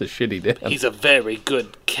 It's a shitty Dan. He's a very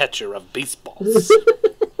good catcher of baseballs.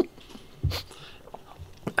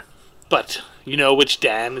 But you know which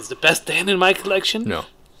Dan is the best Dan in my collection? No.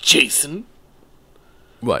 Jason.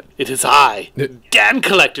 What? It is I, Dan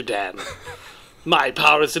Collector Dan. My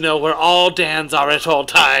power is to know where all Dans are at all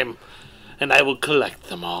time, and I will collect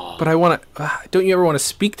them all. But I want to. Don't you ever want to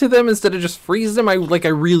speak to them instead of just freeze them? I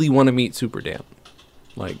really want to meet Super Dan.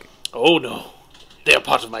 Like. Oh no, they are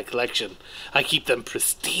part of my collection. I keep them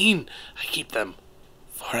pristine. I keep them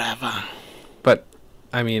forever. But,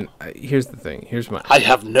 I mean, here's the thing. Here's my. I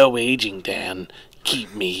have no aging, Dan.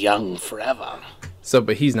 Keep me young forever. So,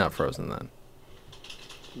 but he's not frozen then.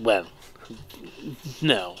 Well,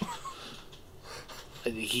 no.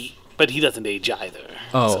 But he doesn't age either.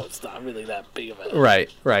 Oh. So it's not really that big of a...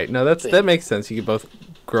 Right. No, that makes sense. You could both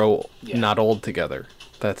grow not old together.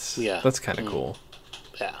 That's kind of cool.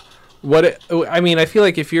 Yeah. I feel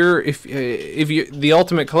like if you're the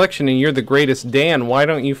ultimate collection and you're the greatest Dan, why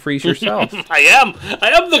don't you freeze yourself? I am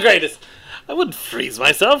the greatest. I wouldn't freeze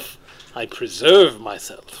myself. I preserve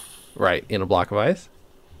myself. Right, in a block of ice?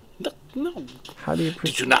 No. How do you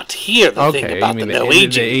Did you not hear the thing about the no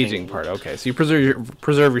aging? The aging part. Okay, so you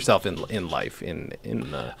preserve yourself in life in.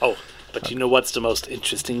 Oh, but you know what's the most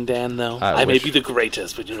interesting Dan though? I may be the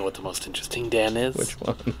greatest, but you know what the most interesting Dan is? Which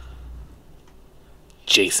one?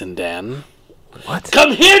 Jason Dan. What?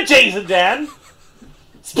 Come here, Jason Dan.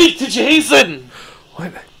 Speak to Jason.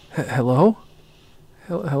 What? Hello?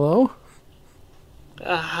 Hello?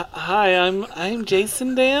 Hi, I'm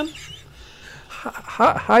Jason Dan.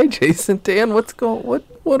 Hi, Jason Dan.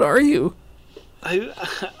 What are you?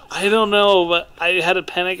 I don't know, but I had a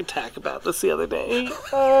panic attack about this the other day.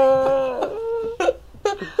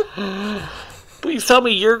 Please tell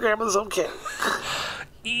me your grandma's okay.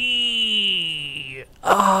 We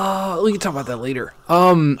can talk about that later.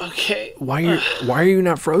 Okay. Why are you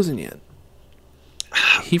not frozen yet?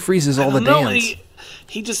 He freezes all the Dans.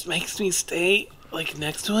 He just makes me stay like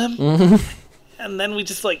next to him, and then we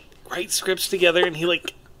just like write scripts together, and he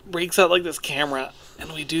like breaks out like this camera,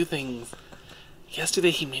 and we do things.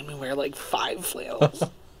 Yesterday he made me wear like 5 flannels.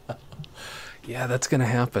 Yeah, that's gonna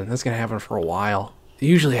happen. That's gonna happen for a while. It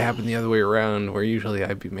usually happened the other way around, where usually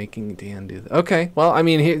I'd be making Dan do that. Okay, well, I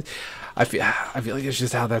mean, I feel like it's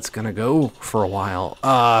just how that's gonna go for a while.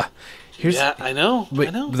 I know.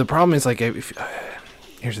 But the problem is, like,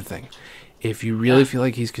 here's the thing: if you really feel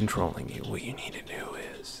like he's controlling you, what you need to do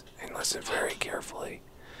is, and listen very carefully.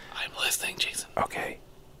 I'm listening, Jason. Okay,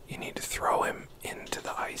 you need to throw him into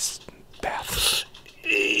the ice bath.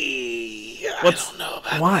 I don't know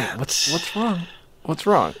about why? that. What's wrong? What's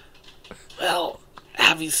wrong? Well,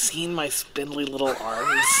 have you seen my spindly little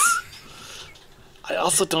arms? I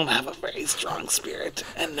also don't have a very strong spirit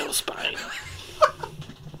and no spine.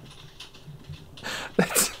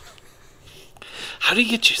 How do you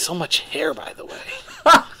get you so much hair, by the way?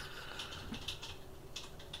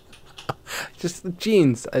 Just the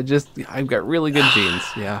genes. I've got really good genes.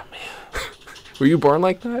 Yeah. Were you born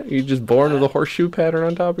like that? Were you just born with a horseshoe pattern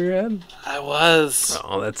on top of your head? I was.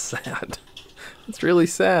 Oh, that's sad. That's really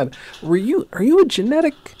sad. Are you a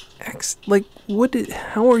genetic X? Like,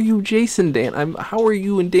 how are you Jason Dan? How are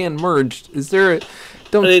you and Dan merged? Is there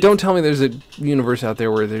don't tell me there's a universe out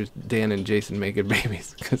there where there's Dan and Jason making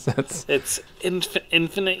babies, because it's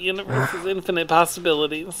infinite universes, infinite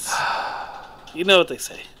possibilities. You know what they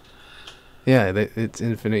say. Yeah, it's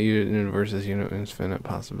infinite universes, infinite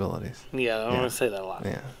possibilities. Yeah, I want to say that a lot.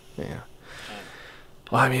 Yeah.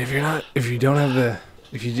 Well, I mean, if you don't have the,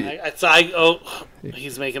 if you do,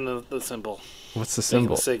 he's making the symbol. What's the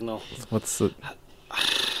symbol? The signal. What's the?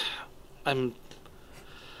 I'm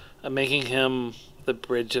making him the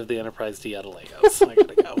bridge of the Enterprise D out of Legos. I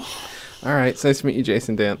gotta go. All right, it's nice to meet you,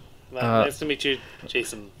 Jason Dan. Nice to meet you,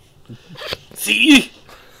 Jason. See.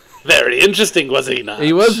 Very interesting, was he not?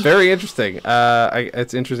 He was very interesting.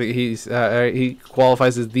 It's interesting. He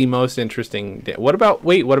qualifies as the most interesting Dan. What about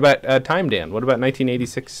Time Dan? What about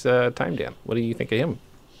 1986 Time Dan? What do you think of him?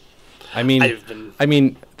 I mean,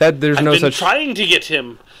 there's I've no been such. trying to get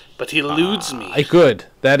him, but he eludes me. Good.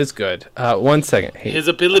 That is good. 1 second. Hey. His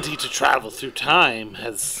ability to travel through time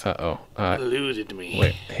has eluded me.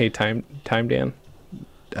 Wait. Hey, time, Dan.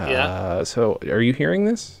 Yeah. So, are you hearing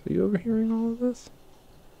this? Are you overhearing all of this?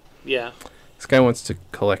 Yeah. This guy wants to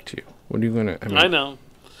collect you. What are you gonna? I know.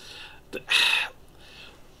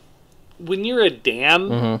 When you're a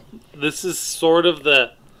Dan, this is sort of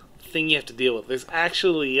the thing you have to deal with. There's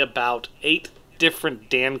actually about 8 different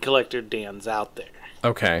Dan collector Dans out there.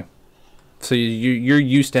 Okay. So you're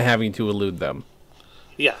used to having to elude them.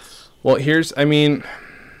 Yes. Well,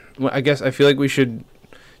 I guess I feel like we should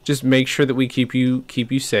just make sure that we keep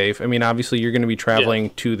you safe. I mean, obviously you're going to be traveling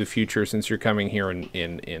to the future since you're coming here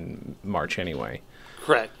in March anyway.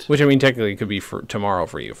 Correct. Which, I mean, technically could be for tomorrow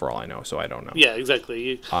for you, for all I know. So I don't know. Yeah,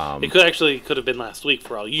 exactly. It could have been last week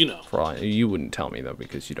for all you know. You wouldn't tell me though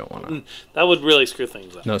because you don't want to. That would really screw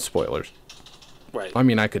things up. No spoilers. Right. I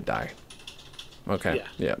mean, I could die. Okay.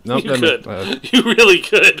 Yeah. Nope, you could. You really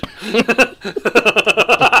could.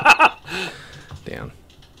 Dan.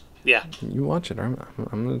 Yeah. You watch it. I'm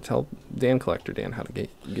going to tell Dan Collector Dan how to get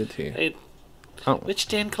to you. Hey, oh. Which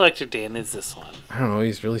Dan Collector Dan is this one? I don't know.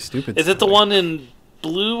 He's really stupid. Is it the one in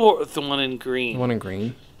blue or the one in green? The one in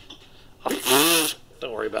green.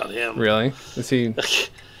 Don't worry about him. Really? Is he?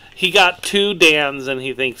 He got 2 Dans and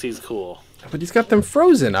he thinks he's cool. But he's got them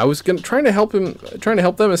frozen. I was trying to help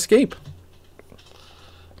them escape.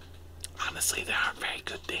 Honestly, they aren't very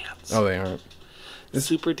good Dans. Oh, they aren't.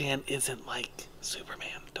 Super Dan isn't like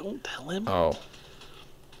Superman. Don't tell him. Oh.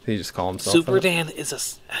 He just call himself Super that? Dan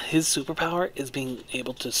is his superpower is being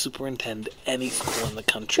able to superintend any school in the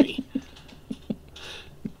country.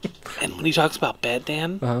 And when he talks about Bad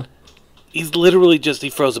Dan, he's literally he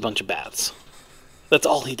froze a bunch of bats. That's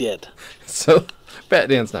all he did. So, Bad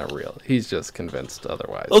Dan's not real. He's just convinced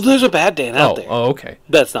otherwise. Oh, there's a Bad Dan out there. Oh, okay.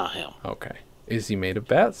 That's not him. Okay. Is he made of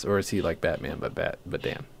bats, or is he like Batman but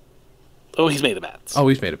Dan? Oh, he's made of bats. Oh,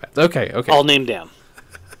 he's made of bats. Okay. All named Dan.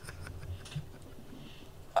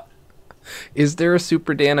 Is there a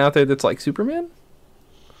Super Dan out there that's like Superman?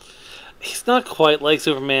 He's not quite like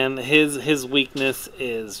Superman. His weakness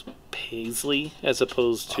is Paisley as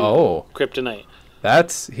opposed to Kryptonite.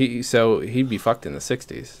 So he'd be fucked in the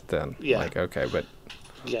 60s then. Yeah. Like, okay, but...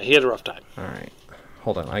 Yeah, he had a rough time. All right.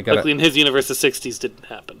 Hold on, Luckily in his universe, the 60s didn't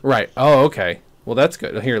happen. Right. Oh, okay. Well, that's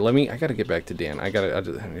good. Here, I gotta get back to Dan.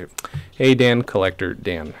 Hey, Dan Collector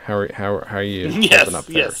Dan. How are you holding up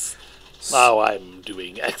there? Yes. Oh, I'm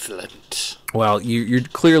doing excellent. Well, you're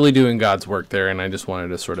clearly doing God's work there, and I just wanted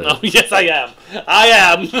to sort of... Oh, yes, I am. I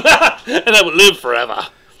am. And I will live forever.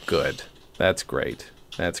 Good. That's great.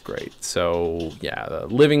 So, yeah,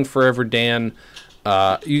 Living Forever Dan.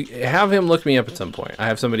 You have him look me up at some point. I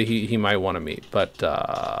have somebody he might want to meet, but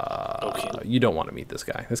okay. You don't want to meet this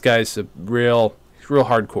guy. This guy's real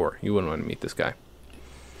hardcore. You wouldn't want to meet this guy.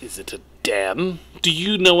 Is it a Dan? Do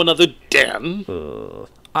you know another Dan?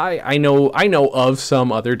 I know of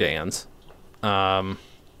some other Dans.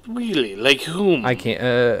 Really? Like whom? I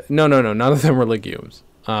can't. No. None of them are legumes.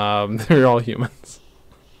 They're all humans.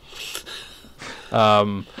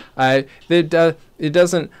 It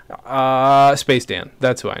doesn't. Space Dan.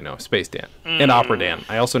 That's who I know. Space Dan and Opera Dan.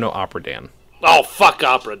 I also know Opera Dan. Oh, fuck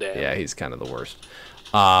Opera Dan. Yeah, he's kind of the worst.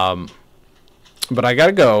 But I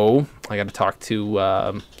gotta go. I gotta talk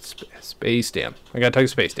to Space Dan. I gotta talk to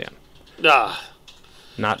Space Dan.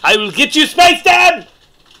 Not. I will get you, Space Dan.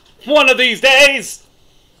 One of these days.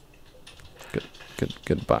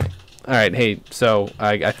 Goodbye. All right. Hey. So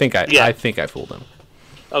I think I fooled him.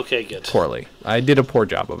 Okay, good. Poorly. I did a poor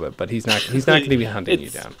job of it, but he's not going to be hunting you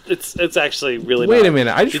down. It's actually really. Wait a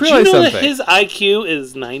minute! I just realized something. That his IQ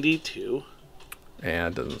is 92? Yeah,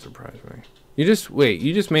 it doesn't surprise me. You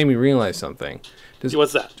just made me realize something.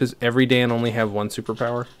 What's that? Does every Dan only have one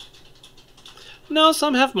superpower? No,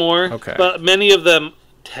 some have more. Okay. But many of them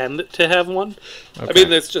tend to have one. Okay. I mean,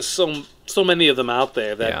 there's just so many of them out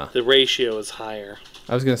there that the ratio is higher.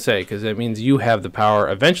 I was going to say, because it means you have the power.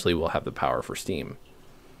 Eventually, we'll have the power for Steam.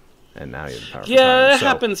 And now you have the power for time. Yeah, it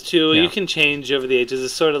happens too. Yeah. You can change over the ages.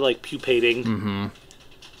 It's sort of like pupating.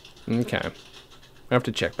 Mm-hmm. Okay. I have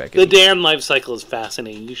to check back in. The Dan life cycle is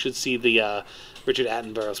fascinating. You should see the Richard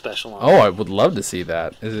Attenborough special on I would love to see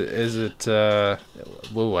that. Is it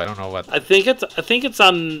whoa, I don't know what. I think it's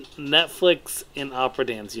on Netflix in Opera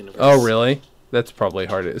Dan's universe. Oh, really? That's probably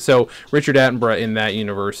hard. So Richard Attenborough in that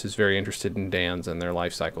universe is very interested in Dans and their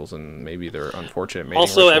life cycles and maybe their unfortunate mating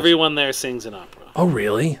Also, rituals. everyone there sings an opera. Oh,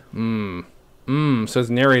 really? So it's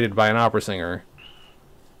narrated by an opera singer.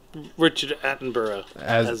 Richard Attenborough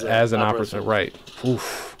as an opera singer, right?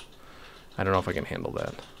 Oof. I don't know if I can handle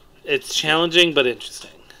that. It's challenging but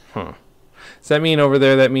interesting. Huh. Does that mean over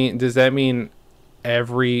there? Does that mean does that mean Adam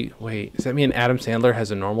Sandler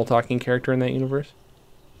has a normal talking character in that universe?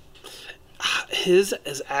 His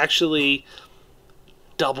is actually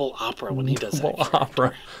double opera when he does Double that.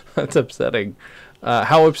 opera. That's upsetting.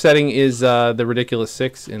 How upsetting is the Ridiculous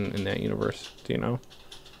Six in that universe? Do you know?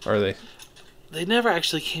 Or are they? They never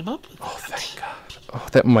actually came up with Oh, that. thank God. Oh,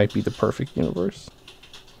 that might be the perfect universe.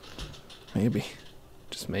 Maybe.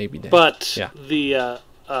 Just maybe. Dan. But yeah.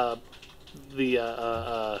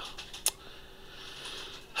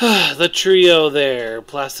 The trio there,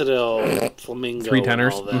 Placido, Flamingo, Three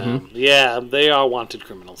tenors? and all them. Yeah, they are wanted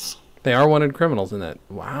criminals. They are wanted criminals in that.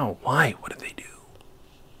 Wow. Why? What did they do?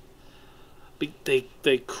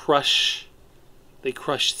 They crush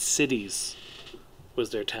cities.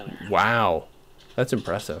 Was their tenor. Wow. That's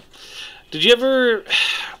impressive. Did you ever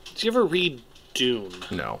read Dune?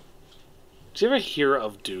 No. Did you ever hear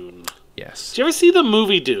of Dune? Yes. Did you ever see the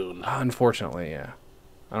movie Dune? Unfortunately, yeah.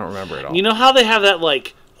 I don't remember it all. You know how they have that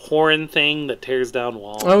like horn thing that tears down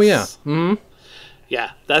walls? Oh yeah. Mm-hmm.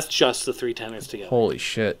 Yeah, that's just the three tenors together. Holy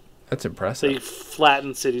shit. That's impressive. They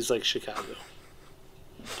flatten cities like Chicago.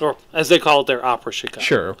 Or, as they call it, their Opera Chicago.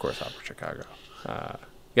 Sure, of course, Opera Chicago.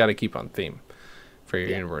 Got to keep on theme for your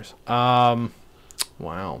universe.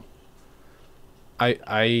 Wow.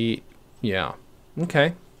 Yeah.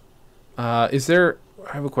 Okay. Is there?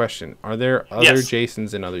 I have a question. Are there other Yes.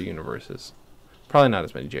 Jasons in other universes? Probably not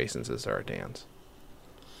as many Jasons as there are Dans.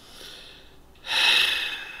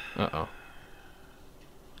 Uh-oh.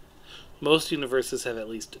 Most universes have at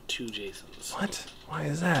least two Jasons. What? Why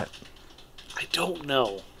is that? I don't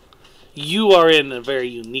know. You are in a very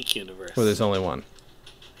unique universe. Well, there's only one.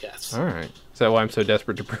 Yes. All right. Is that why I'm so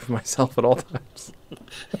desperate to prove myself at all times?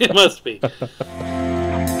 It must be.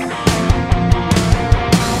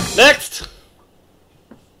 Next!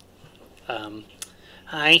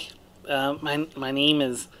 Hi. My name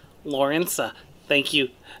is Lawrence. Thank you,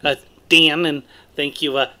 Dan, and thank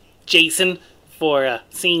you, Jason, for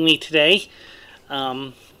seeing me today.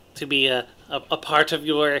 To be a part of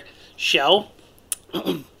your show.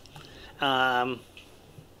 Let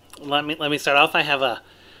me start off. I have a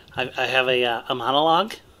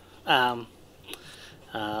monologue.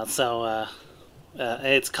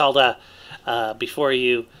 It's called Before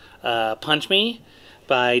You Punch Me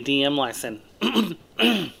by D.M. Larson.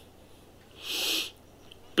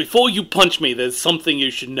 Before you punch me, there's something you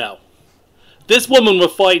should know. This woman we're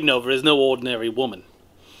fighting over is no ordinary woman.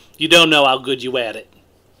 You don't know how good you at it.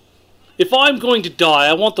 If I'm going to die,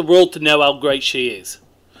 I want the world to know how great she is.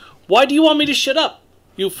 Why do you want me to shut up?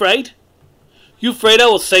 You afraid? You afraid I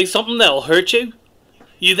will say something that'll hurt you?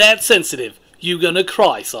 You that sensitive? You gonna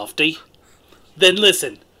cry, softy? Then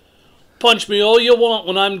listen. Punch me all you want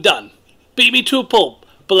when I'm done. Beat me to a pulp,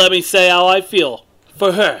 but let me say how I feel.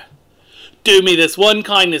 For her. Do me this one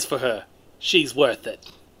kindness for her. She's worth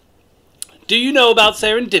it. Do you know about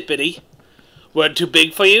serendipity? Word too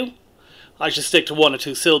big for you? I should stick to one or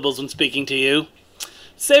two syllables when speaking to you.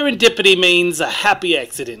 Serendipity means a happy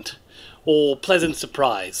accident, or pleasant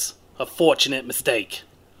surprise, a fortunate mistake.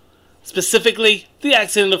 Specifically, the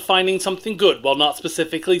accident of finding something good while not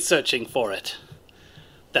specifically searching for it.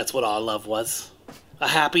 That's what our love was. A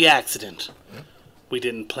happy accident. We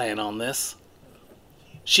didn't plan on this.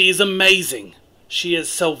 She is amazing. She is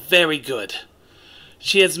so very good.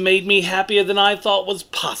 She has made me happier than I thought was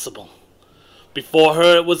possible. Before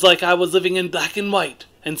her, it was like I was living in black and white,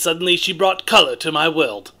 and suddenly she brought color to my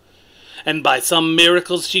world. And by some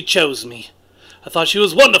miracles she chose me. I thought she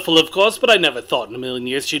was wonderful, of course, but I never thought in a million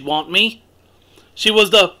years she'd want me. She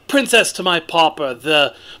was the princess to my pauper,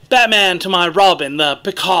 the Batman to my Robin, the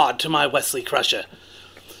Picard to my Wesley Crusher.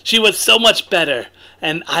 She was so much better,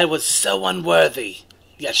 and I was so unworthy,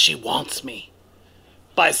 yet she wants me.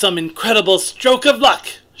 By some incredible stroke of luck,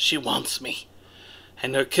 she wants me.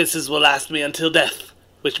 And her kisses will last me until death,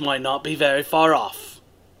 which might not be very far off.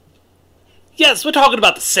 Yes, we're talking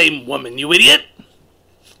about the same woman, you idiot!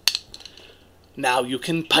 Now you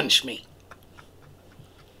can punch me.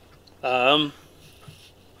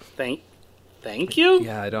 Thank you?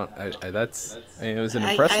 Yeah, it was an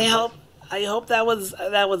impressive. I hope that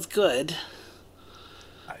was good.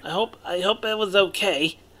 I hope it was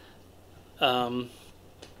okay.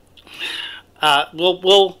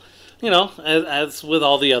 We'll as with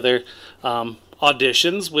all the other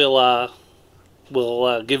auditions,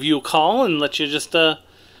 we'll give you a call and let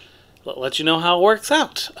you know how it works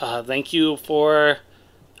out. Thank you for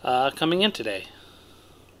coming in today.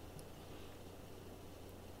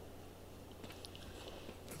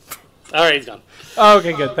 All right, he's gone. Oh,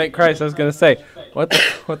 okay, good. Thank Christ. I was gonna say, what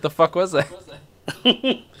the fuck was that?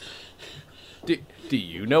 Do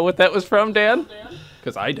you know what that was from, Dan?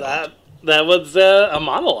 Because I don't. That was a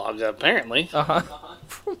monologue, apparently. Uh-huh.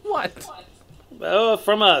 From what?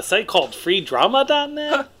 From a site called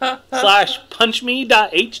freedrama.net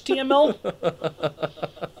 /punchme.html.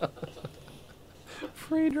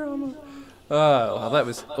 Free drama. Well, that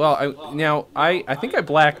was... Well, I think I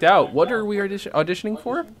blacked out. What are we auditioning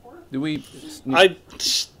for? Do we...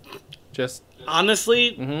 Just...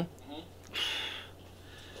 Honestly... Mm-hmm.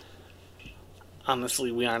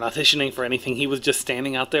 Honestly, we aren't auditioning for anything. He was just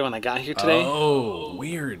standing out there when I got here today. Oh,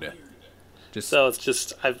 weird. So it's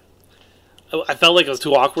just... I felt like it was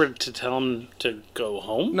too awkward to tell him to go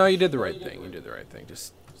home. No, you did the right thing.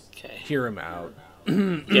 Just hear him out.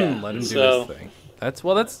 Yeah. Let him do his thing. That's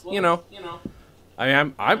I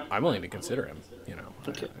mean, I'm willing to consider him.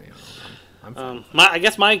 Okay. I'm fine. I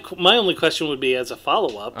guess my only question would be, as a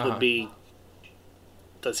follow up, would be,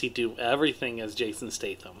 does he do everything as Jason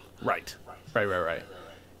Statham? Right.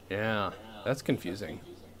 Yeah, that's confusing.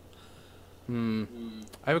 I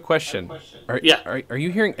have a question. Are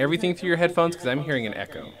you hearing everything through your headphones? Because I'm hearing an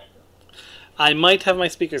echo. I might have my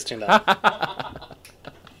speakers turned up.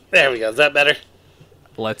 There we go. Is that better?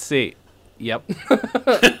 Let's see. Yep.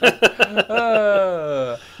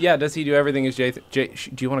 Yeah, does he do everything as Jason? Do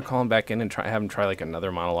you want to call him back in and have him try like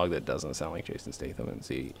another monologue that doesn't sound like Jason Statham and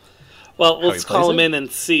see? Well, let's call him in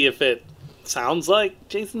and see if it sounds like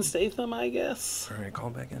Jason Statham, I guess. All right, call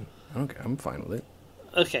him back in. Okay, I'm fine with it.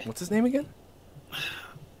 Okay. What's his name again?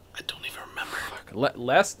 I don't even remember.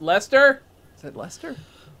 Lester? Is that Lester?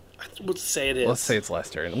 Let's say it is. Let's say it's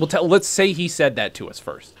Lester, and let's say he said that to us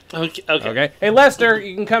first. Okay. Hey, Lester,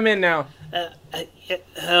 you can come in now.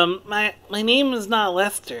 My name is not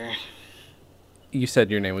Lester. You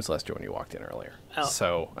said your name was Lester when you walked in earlier. Oh.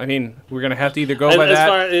 So, I mean, we're gonna have to either go by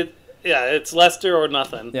that. It's Lester or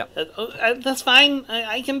nothing. Yeah. That's fine.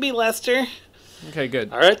 I can be Lester. Okay,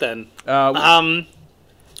 good. All right then.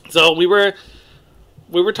 So we were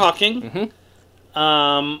talking.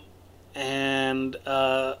 Mm-hmm. And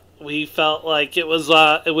we felt like it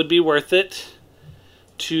would be worth it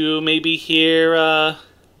to maybe hear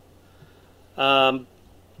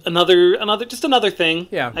another thing.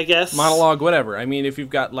 Yeah, I guess monologue, whatever. I mean, if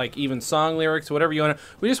you've got like even song lyrics, whatever you want to.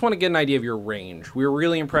 We just want to get an idea of your range. We were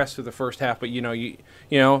really impressed with the first half, but you know,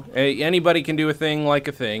 anybody can do a thing like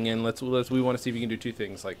a thing, and we want to see if you can do two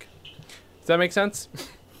things. Like, does that make sense?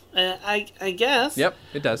 I guess. Yep,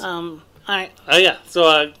 it does. All right. Oh yeah.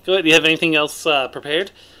 So go ahead. Do you have anything else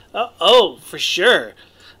prepared? Oh, for sure.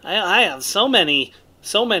 I have so many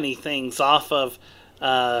things off of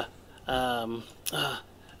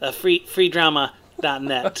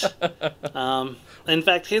freedrama.net. In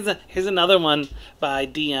fact, here's another one by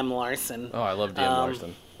DM Larson. Oh, I love DM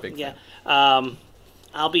Larson. Big fan. I'll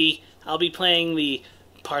be playing the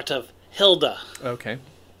part of Hilda. Okay.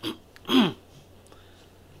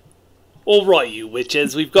 All right, you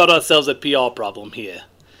witches, we've got ourselves a PR problem here.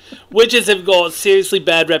 Witches have got a seriously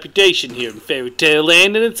bad reputation here in Fairy Tale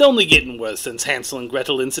Land, and it's only getting worse since Hansel and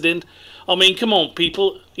Gretel incident. I mean, come on,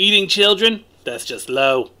 people. Eating children? That's just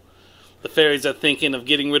low. The fairies are thinking of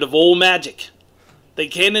getting rid of all magic. They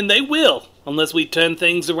can and they will, unless we turn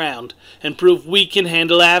things around and prove we can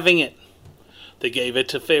handle having it. They gave it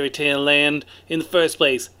to Fairy Tale Land in the first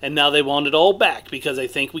place, and now they want it all back because they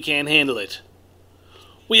think we can't handle it.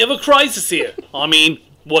 We have a crisis here. I mean,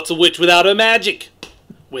 what's a witch without her magic?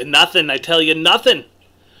 We're nothing, I tell you, nothing.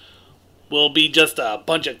 We'll be just a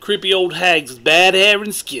bunch of creepy old hags with bad hair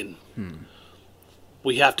and skin.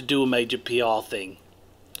 We have to do a major PR thing.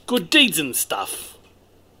 Good deeds and stuff.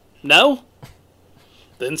 No?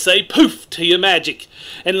 Then say poof to your magic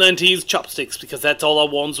and learn to use chopsticks because that's all our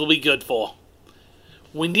wands will be good for.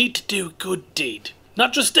 We need to do a good deed.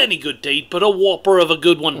 Not just any good deed, but a whopper of a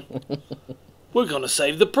good one. We're gonna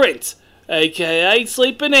save the prince, a.k.a.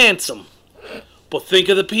 Sleeping Handsome. But think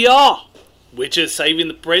of the PR. Witches saving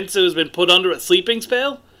the prince who has been put under a sleeping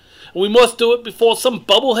spell? And we must do it before some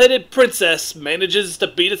bubble-headed princess manages to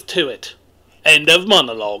beat us to it. End of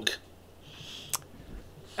monologue.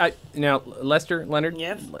 Now, Leonard?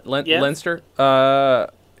 Yes? Leinster? Do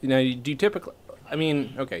you typically... I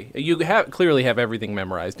mean, okay, you clearly have everything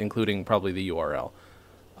memorized, including probably the URL.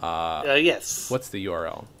 Yes. What's the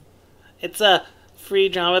URL? It's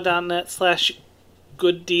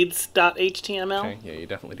freedrama.net/gooddeeds.html. Okay, yeah, you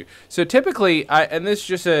definitely do. So typically, and this is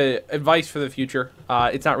just advice for the future.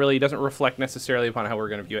 It doesn't reflect necessarily upon how we're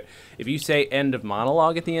going to view it. If you say end of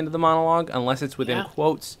monologue at the end of the monologue, unless it's within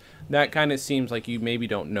quotes, that kind of seems like you maybe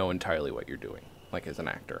don't know entirely what you're doing, like as an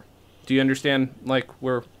actor. Do you understand, like,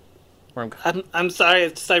 where... Where I'm sorry.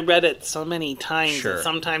 It's just I read it so many times. Sure. And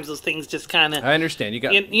sometimes those things just kind of. I understand. You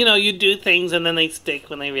got. You do things and then they stick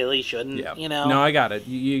when they really shouldn't. Yeah. You know. No, I got it.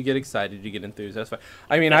 You get excited. You get enthused. That's fine.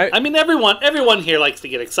 I mean, everyone here likes to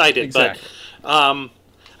get excited, Exactly. but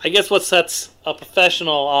I guess what sets a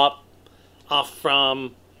professional off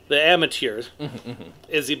from the amateurs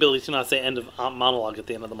is the ability to not say end of monologue at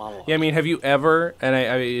the end of the monologue. Yeah, I mean, have you ever?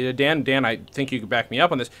 And Dan, I think you could back me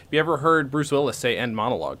up on this. Have you ever heard Bruce Willis say end of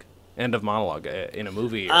monologue in a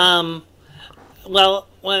movie? Well,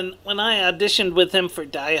 when I auditioned with him for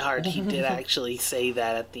Die Hard, he did actually say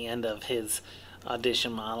that at the end of his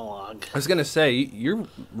audition monologue. I was gonna say you're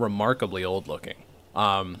remarkably old looking,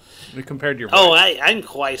 compared to your. Oh, I'm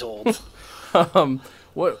quite old.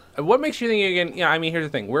 What makes you think again? Yeah, I mean, here's the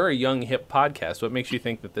thing: we're a young, hip podcast. What makes you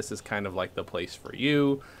think that this is kind of like the place for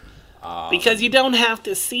you? Because you don't have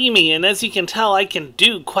to see me, and as you can tell, I can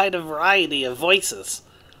do quite a variety of voices.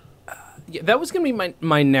 Yeah, that was gonna be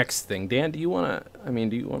my next thing. Dan, do you wanna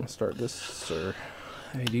start this or?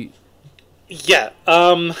 Yeah.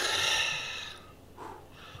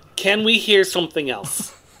 Can we hear something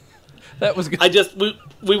else? That was good.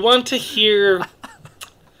 We want to hear.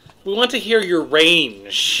 We want to hear your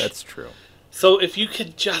range. That's true. So if you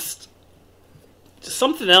could just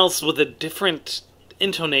something else with a different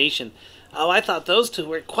intonation. Oh, I thought those two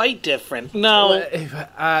were quite different. No.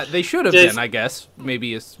 They should have been, I guess.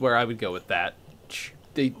 Maybe is where I would go with that.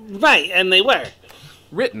 Right, and they were.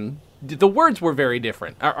 Written. The words were very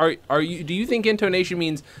different. Do you think intonation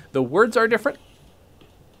means the words are different?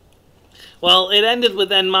 Well, it ended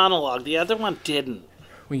with end monologue. The other one didn't.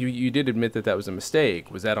 Well, you did admit that was a mistake.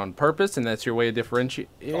 Was that on purpose, and that's your way of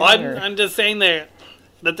differentiating? Well, I'm just saying that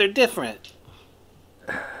they're different.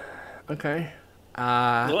 Okay.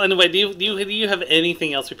 Well, anyway, do you have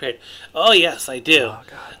anything else prepared? Oh, yes, I do. Oh,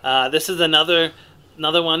 God. This is another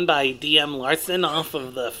one by D.M. Larson off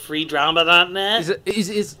of the freedrama.net.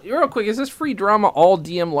 Is real quick, is this free drama all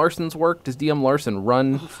D.M. Larson's work? Does D.M. Larson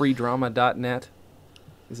run freedrama.net?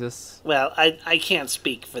 Is this... Well, I can't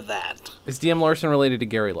speak for that. Is D.M. Larson related to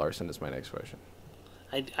Gary Larson is my next question.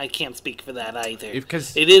 I can't speak for that either.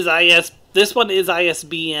 Because it is This one is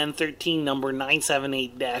ISBN 13 number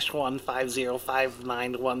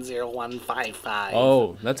 978-15059101155.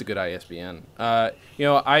 Oh, that's a good ISBN. I'm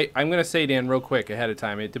going to say, Dan, real quick ahead of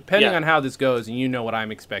time, depending on how this goes, and you know what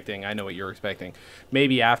I'm expecting, I know what you're expecting,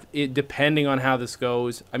 maybe depending on how this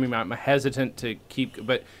goes, I mean, I'm hesitant to keep,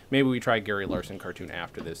 but maybe we try Gary Larson cartoon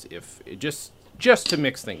after this, just to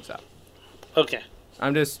mix things up. Okay.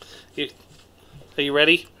 I'm just... Are you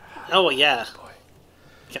ready? Oh, yeah. Boy.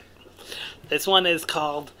 Okay. This one is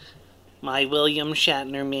called My William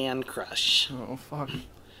Shatner Man Crush. Oh, fuck.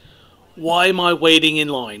 Why am I waiting in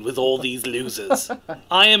line with all these losers?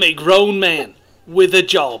 I am a grown man with a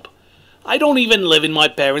job. I don't even live in my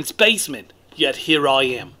parents' basement, yet here I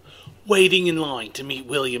am, waiting in line to meet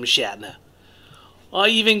William Shatner. I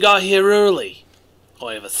even got here early.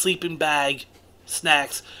 I have a sleeping bag,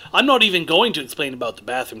 snacks. I'm not even going to explain about the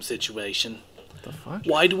bathroom situation. The fuck?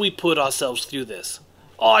 Why do we put ourselves through this?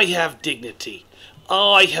 I have dignity.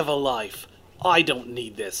 I have a life. I don't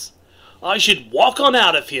need this. I should walk on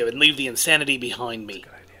out of here and leave the insanity behind me.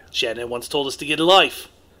 Shatner once told us to get a life.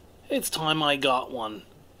 It's time I got one.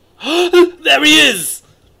 There he is!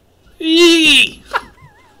 Yee!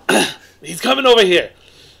 He's coming over here.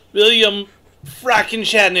 William frackin'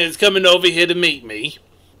 Shatner is coming over here to meet me.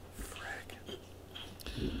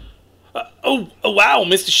 Oh, wow,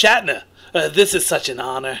 Mr. Shatner. This is such an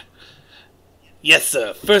honor. Yes,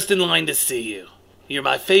 sir. First in line to see you. You're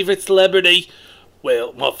my favorite celebrity.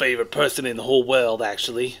 Well, my favorite person in the whole world,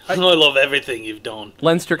 actually. I love everything you've done.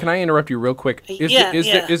 Lenster, can I interrupt you real quick? Is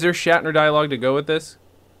there Shatner dialogue to go with this?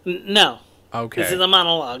 No. Okay. This is a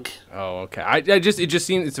monologue. Oh, okay. It just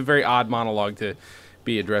seems it's a very odd monologue to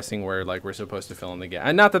be addressing where we're supposed to fill in the gap.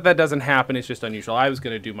 And not that doesn't happen. It's just unusual. I was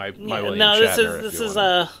going to do my William Shatner. This is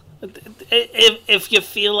if you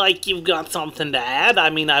feel like you've got something to add,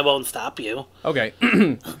 I mean, I won't stop you. Okay.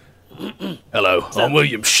 Hello, I'm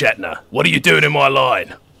William Shatner. What are you doing in my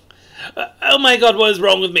line? Oh my God, what is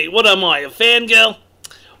wrong with me? What am I, a fangirl?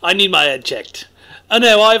 I need my head checked. Oh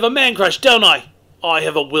no, I have a man crush, don't I? I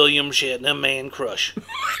have a William Shatner man crush.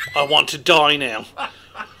 I want to die now.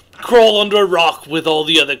 Crawl under a rock with all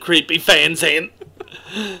the other creepy fans in.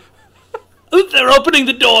 They're opening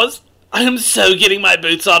the doors. I am so getting my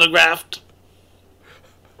boots autographed.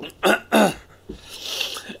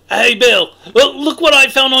 Hey, Bill, well, look what I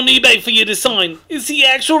found on eBay for you to sign. It's the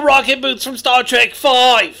actual rocket boots from Star Trek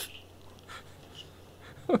V.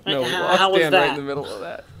 No, How was Dan that? right in the middle of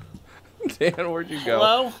that. Dan, where'd you go?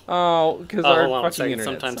 Hello? Oh, because Oh, our hold on a fucking second.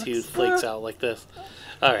 internet Sometimes he sucks. flakes out like this.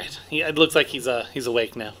 All right. It looks like he's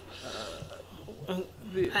awake now.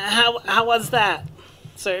 How was that,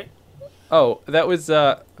 sir? Oh, that was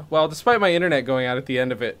well, despite my internet going out at the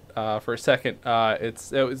end of it for a second,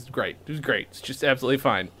 it was great. It was great. It's just absolutely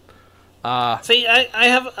fine. See, I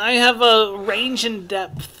have a range and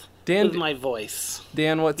depth Dan, with my voice.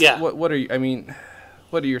 Dan, what are you? I mean,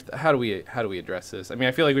 what are your? How do we address this? I mean,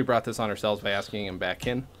 I feel like we brought this on ourselves by asking him back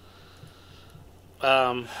in.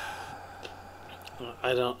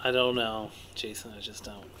 I don't know, Jason. I just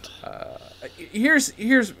don't. Here's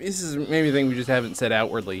this is maybe a thing we just haven't said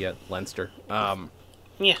outwardly yet, Leinster.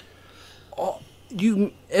 Yeah.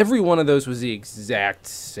 Every one of those was the exact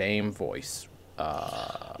same voice.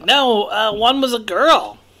 No, one was a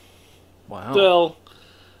girl. Wow. Well,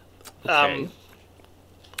 Okay.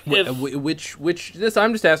 if- Which this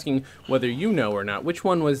I'm just asking whether you know or not. Which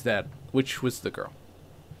one was that? Which was the girl?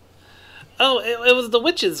 oh, it was the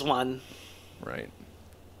witch's one. Right.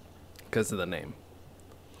 Because of the name.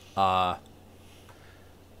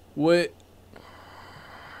 What?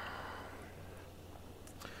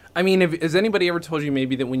 I mean, has anybody ever told you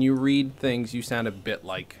maybe that when you read things, you sound a bit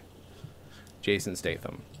like Jason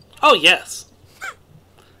Statham? Oh yes.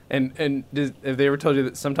 And have they ever told you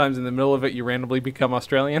that sometimes in the middle of it you randomly become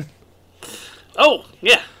Australian? Oh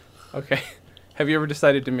yeah. Okay. Have you ever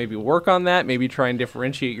decided to maybe work on that? Maybe try and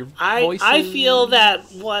differentiate your voices? I feel that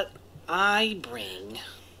what I bring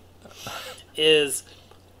is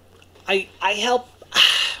I help.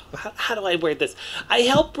 How do I word this? I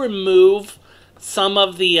help remove some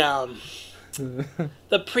of the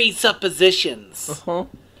presuppositions. Uh-huh.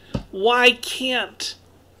 Why can't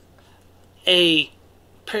a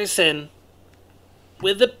person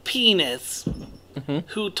with a penis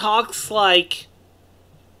who talks like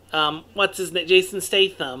what's his name, Jason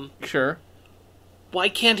Statham, Sure. why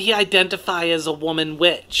can't he identify as a woman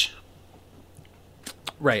witch?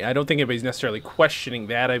 Right. I don't think anybody's necessarily questioning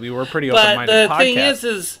that. I mean, we're a pretty But open-minded the podcast. thing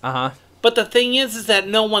is but the thing is that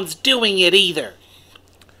no one's doing it either.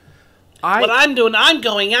 What I'm doing, I'm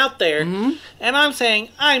going out there and I'm saying,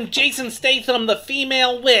 I'm Jason Statham, the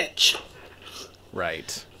female witch.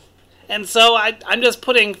 Right. And so I'm just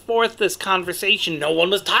putting forth this conversation. No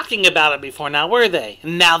one was talking about it before, now were they?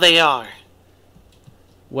 And now they are.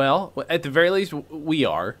 Well, at the very least, we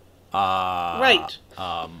are. Right.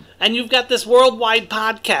 And you've got this worldwide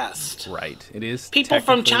podcast. Right. It is. People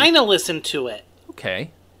from technically- China listen to it.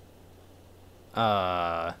 Okay.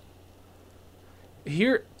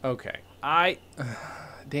 Here. Okay.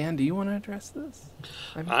 Dan, do you want to address this?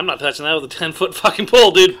 I'm not touching that with a 10-foot fucking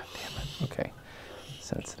pole, dude. Okay.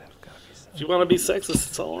 Sensitive. Gotta be sensitive. If you want to be sexist,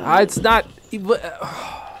 it's all right. It's not.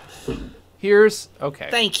 Here's okay.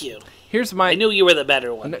 Thank you. Here's my. I knew you were the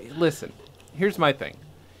better one. No, listen, here's my thing.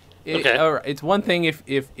 Okay. All right, it's one thing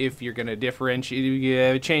if you're gonna differentiate,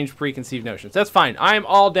 you change preconceived notions. That's fine. I'm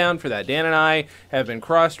all down for that. Dan and I have been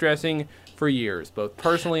cross-dressing for years, both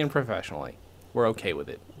personally and professionally. We're okay with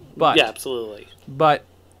it. But Yeah, absolutely. But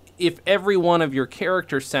if every one of your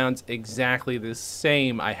characters sounds exactly the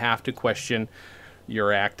same, I have to question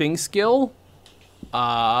your acting skill.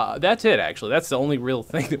 That's it, actually. That's the only real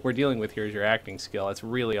thing that we're dealing with here is your acting skill. That's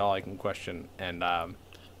really all I can question. And,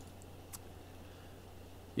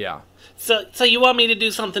 yeah. So you want me to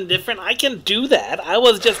do something different? I can do that. It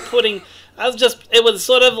was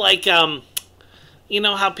sort of like, you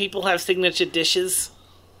know how people have signature dishes?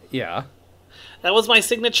 Yeah. That was my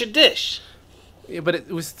signature dish. Yeah, but it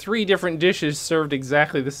was 3 different dishes served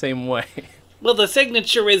exactly the same way. Well, the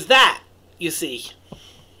signature is that, you see.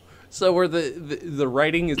 So were the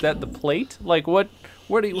writing, is that the plate? Like, what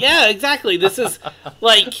do you... Yeah, exactly. This is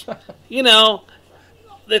like, you know,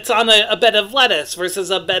 it's on a bed of lettuce versus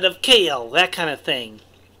a bed of kale, that kind of thing.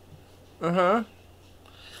 Uh-huh.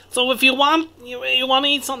 So if you want to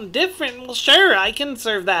eat something different, well, sure, I can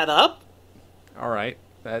serve that up. All right.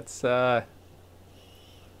 That's,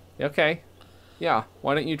 okay. Yeah.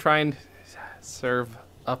 Why don't you try and serve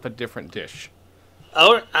up a different dish?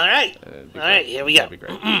 Oh, all right. That'd be All right, great. here we go. That'd be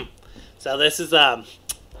great. So this is a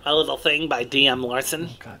little thing by D.M. Larson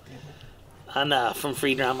God damn it. on from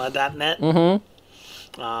freedrama.net. Mm-hmm.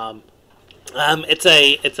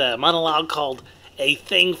 It's a monologue called "A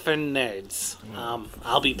Thing for Nerds."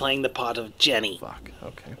 I'll be playing the part of Jenny. Fuck.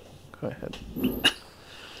 Okay. Go ahead.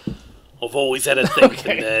 I've always had a thing for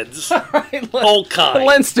nerds. All kind.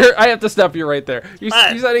 Leinster, I have to stop you right there. You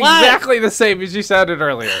sound What? exactly the same as you sounded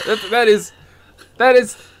earlier.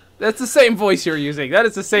 That's the same voice you're using. That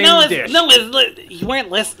is the same dish. You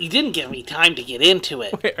weren't listening. You didn't give me time to get into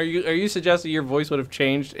it. Wait, are you suggesting your voice would have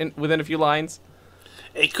changed within a few lines?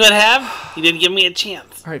 It could have. You didn't give me a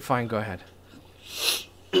chance. All right, fine. Go ahead.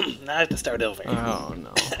 Now I have to start over. Oh,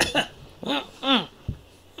 no.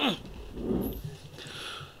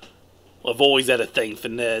 I've always had a thing for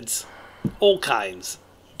nerds. All kinds.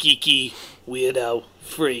 Geeky, weirdo,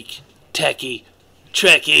 freak, techie,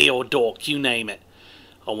 trekkie, or dork, you name it.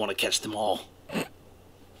 I want to catch them all.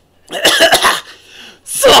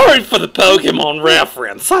 Sorry for the Pokemon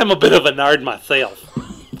reference. I'm a bit of a nerd myself.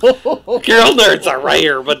 Girl nerds are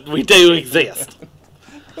rare, but we do exist.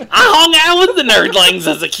 I hung out with the nerdlings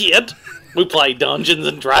as a kid. We played Dungeons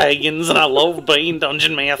and Dragons, and I loved being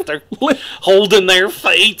Dungeon Master, holding their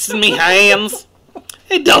fates in me hands.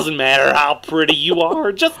 It doesn't matter how pretty you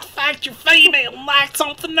are, just the fact you're female and like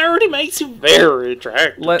something nerdy makes you very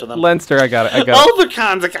attractive to them. Leinster, I got it. Other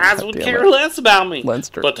kinds of guys would care less about me.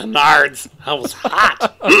 Leinster. But the nerds, I was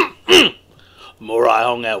hot. The more I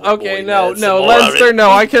hung out with Okay, boy no, nerds, the more Leinster, no,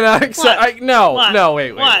 I cannot accept. What? No,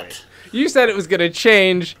 wait. What? You said it was going to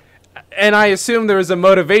change, and I assumed there was a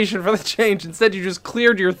motivation for the change. Instead, you just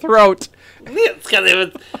cleared your throat. It's because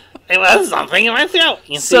it was something in my throat.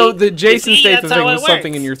 So the Jason Statham that's thing how was it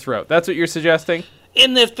something works. in your throat. That's what you're suggesting?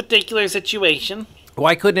 In this particular situation,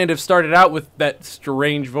 Why couldn't it have started out with that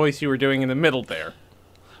strange voice you were doing in the middle there?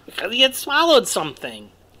 because he had swallowed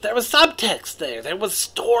something. There was subtext there. There was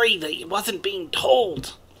story that wasn't being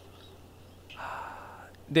told.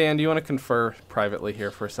 Dan, do you want to confer privately here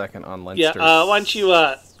for a second on Leinster's? Yeah, why don't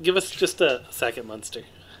you give us just a second, Leinster.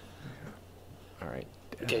 All right.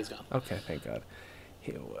 Okay, he's gone. Okay, thank God.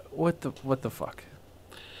 What the fuck?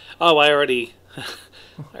 Oh, I already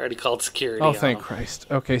called security. Oh, on thank him. Christ.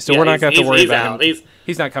 Okay, so Yeah, we're not going to have to worry he's about out. him.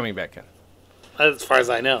 He's not coming back in. As far as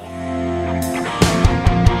I know.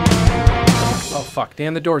 Oh, fuck.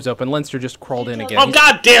 Dan, the door's open. Leinster just crawled in again. Oh,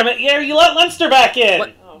 God damn it! Yeah, you let Leinster back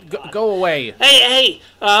in! Go away. Hey,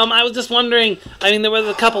 I was just wondering, I mean, there was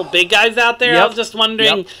a couple big guys out there. Yep. I was just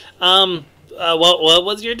wondering, what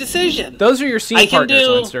was your decision? Those are your scene partners,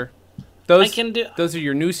 Leinster. Those are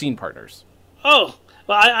your new scene partners. Oh,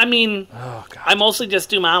 well, I mean, Oh, God. I mostly just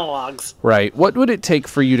do monologues. Right. What would it take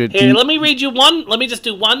for you to Here, do... let me read you one, let me just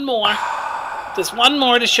do one more. Just one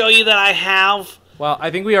more to show you that I have... Well,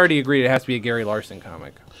 I think we already agreed it has to be a Gary Larson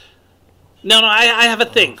comic. No, I have a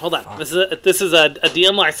thing. Hold on. This is a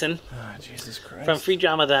DM Larson Oh, Jesus Christ. from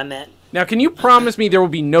freedrama.net. Now, can you promise me there will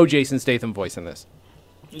be no Jason Statham voice in this?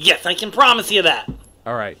 Yes, I can promise you that.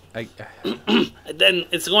 All right. Then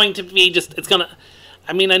it's going to be just, it's gonna,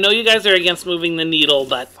 I mean, I know you guys are against moving the needle,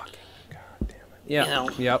 but Fucking God damn it. Yeah. You know.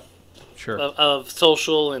 Yep. Sure. of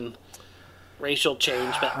social and racial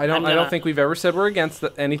change. But I don't think we've ever said we're against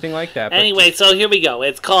anything like that. But Anyway, so here we go.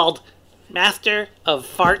 It's called Master of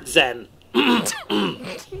Fart Zen.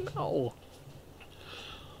 No.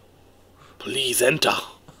 Please enter.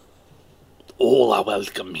 All are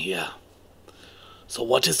welcome here. So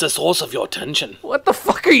what is the source of your tension? What the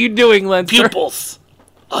fuck are you doing, Leinster? Pupils.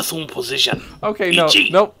 Assume position. Okay, no.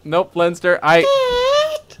 Ichi. Nope, Leinster.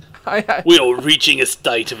 We are reaching a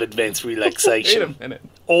state of advanced Wait relaxation. a minute.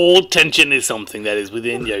 All tension is something that is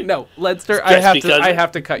within you. No, Leinster, Just I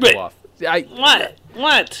have to cut Wait. you off.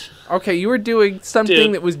 What? Okay, you were doing something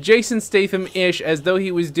Dude. that was Jason Statham-ish as though he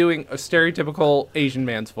was doing a stereotypical Asian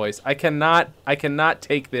man's voice. I cannot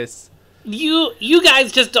take this. You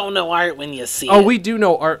guys just don't know art when you see it. Oh, we do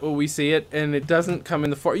know art when we see it, and it doesn't come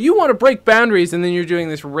in the form. You want to break boundaries, and then you're doing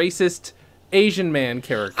this racist Asian man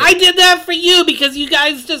character. I did that for you because you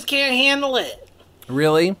guys just can't handle it.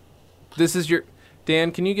 Really? This is your...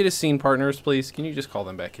 Dan, can you get his scene partners, please? Can you just call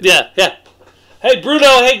them back in? Yeah. Hey, Bruno.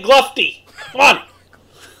 Hey, Glufty. Come on.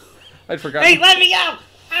 I'd forgotten. Hey, let me out.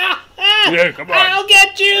 Yeah, come on. I'll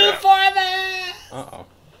get you for that. Uh-oh.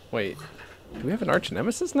 Wait. Do we have an arch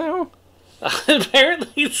nemesis now?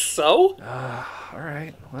 Apparently so. All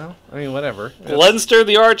right. Well, I mean, whatever. Leinster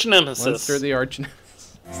the arch nemesis. Leinster the arch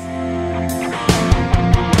nemesis.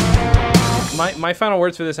 My final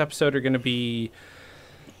words for this episode are going to be...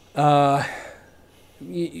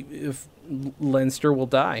 if Leinster will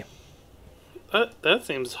die. That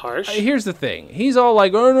seems harsh. Here's the thing. He's all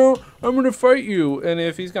like, oh no, I'm going to fight you. And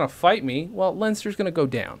if he's going to fight me, well, Leinster's going to go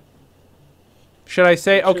down. Should I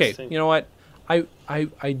say, okay, Interesting. you know what? I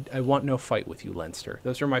want no fight with you, Leinster.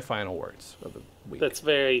 Those are my final words of the week. That's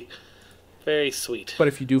very, very sweet. But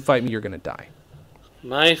if you do fight me, you're going to die.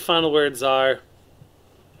 My final words are,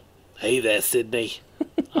 hey there, Sydney.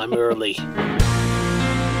 I'm early.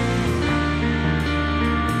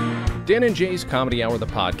 Dan and Jay's Comedy Hour, the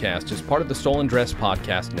podcast, is part of the Stolen Dress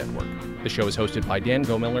Podcast Network. The show is hosted by Dan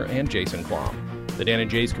Gomiller and Jason Klom. The Dan and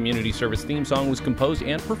Jay's Community Service theme song was composed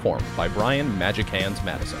and performed by Brian Magic Hands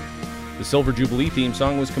Madison. The Silver Jubilee theme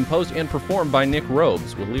song was composed and performed by Nick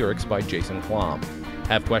Robes, with lyrics by Jason Klom.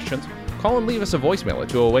 Have questions? Call and leave us a voicemail at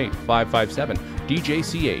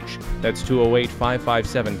 208-557-DJCH. That's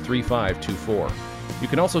 208-557-3524. You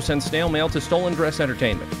can also send snail mail to Stolen Dress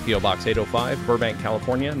Entertainment, P.O. Box 805, Burbank,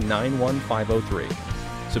 California, 91503.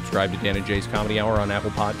 Subscribe to Dan and Jay's Comedy Hour on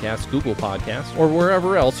Apple Podcasts, Google Podcasts, or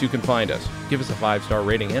wherever else you can find us. Give us a 5-star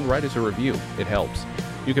rating and write us a review. It helps.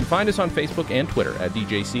 You can find us on Facebook and Twitter at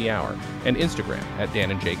DJC Hour and Instagram at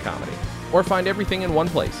Dan and Jay Comedy. Or find everything in one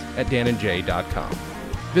place at danandjay.com.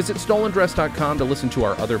 Visit stolendress.com to listen to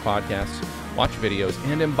our other podcasts, watch videos,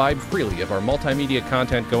 and imbibe freely of our multimedia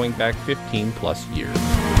content going back 15 plus years.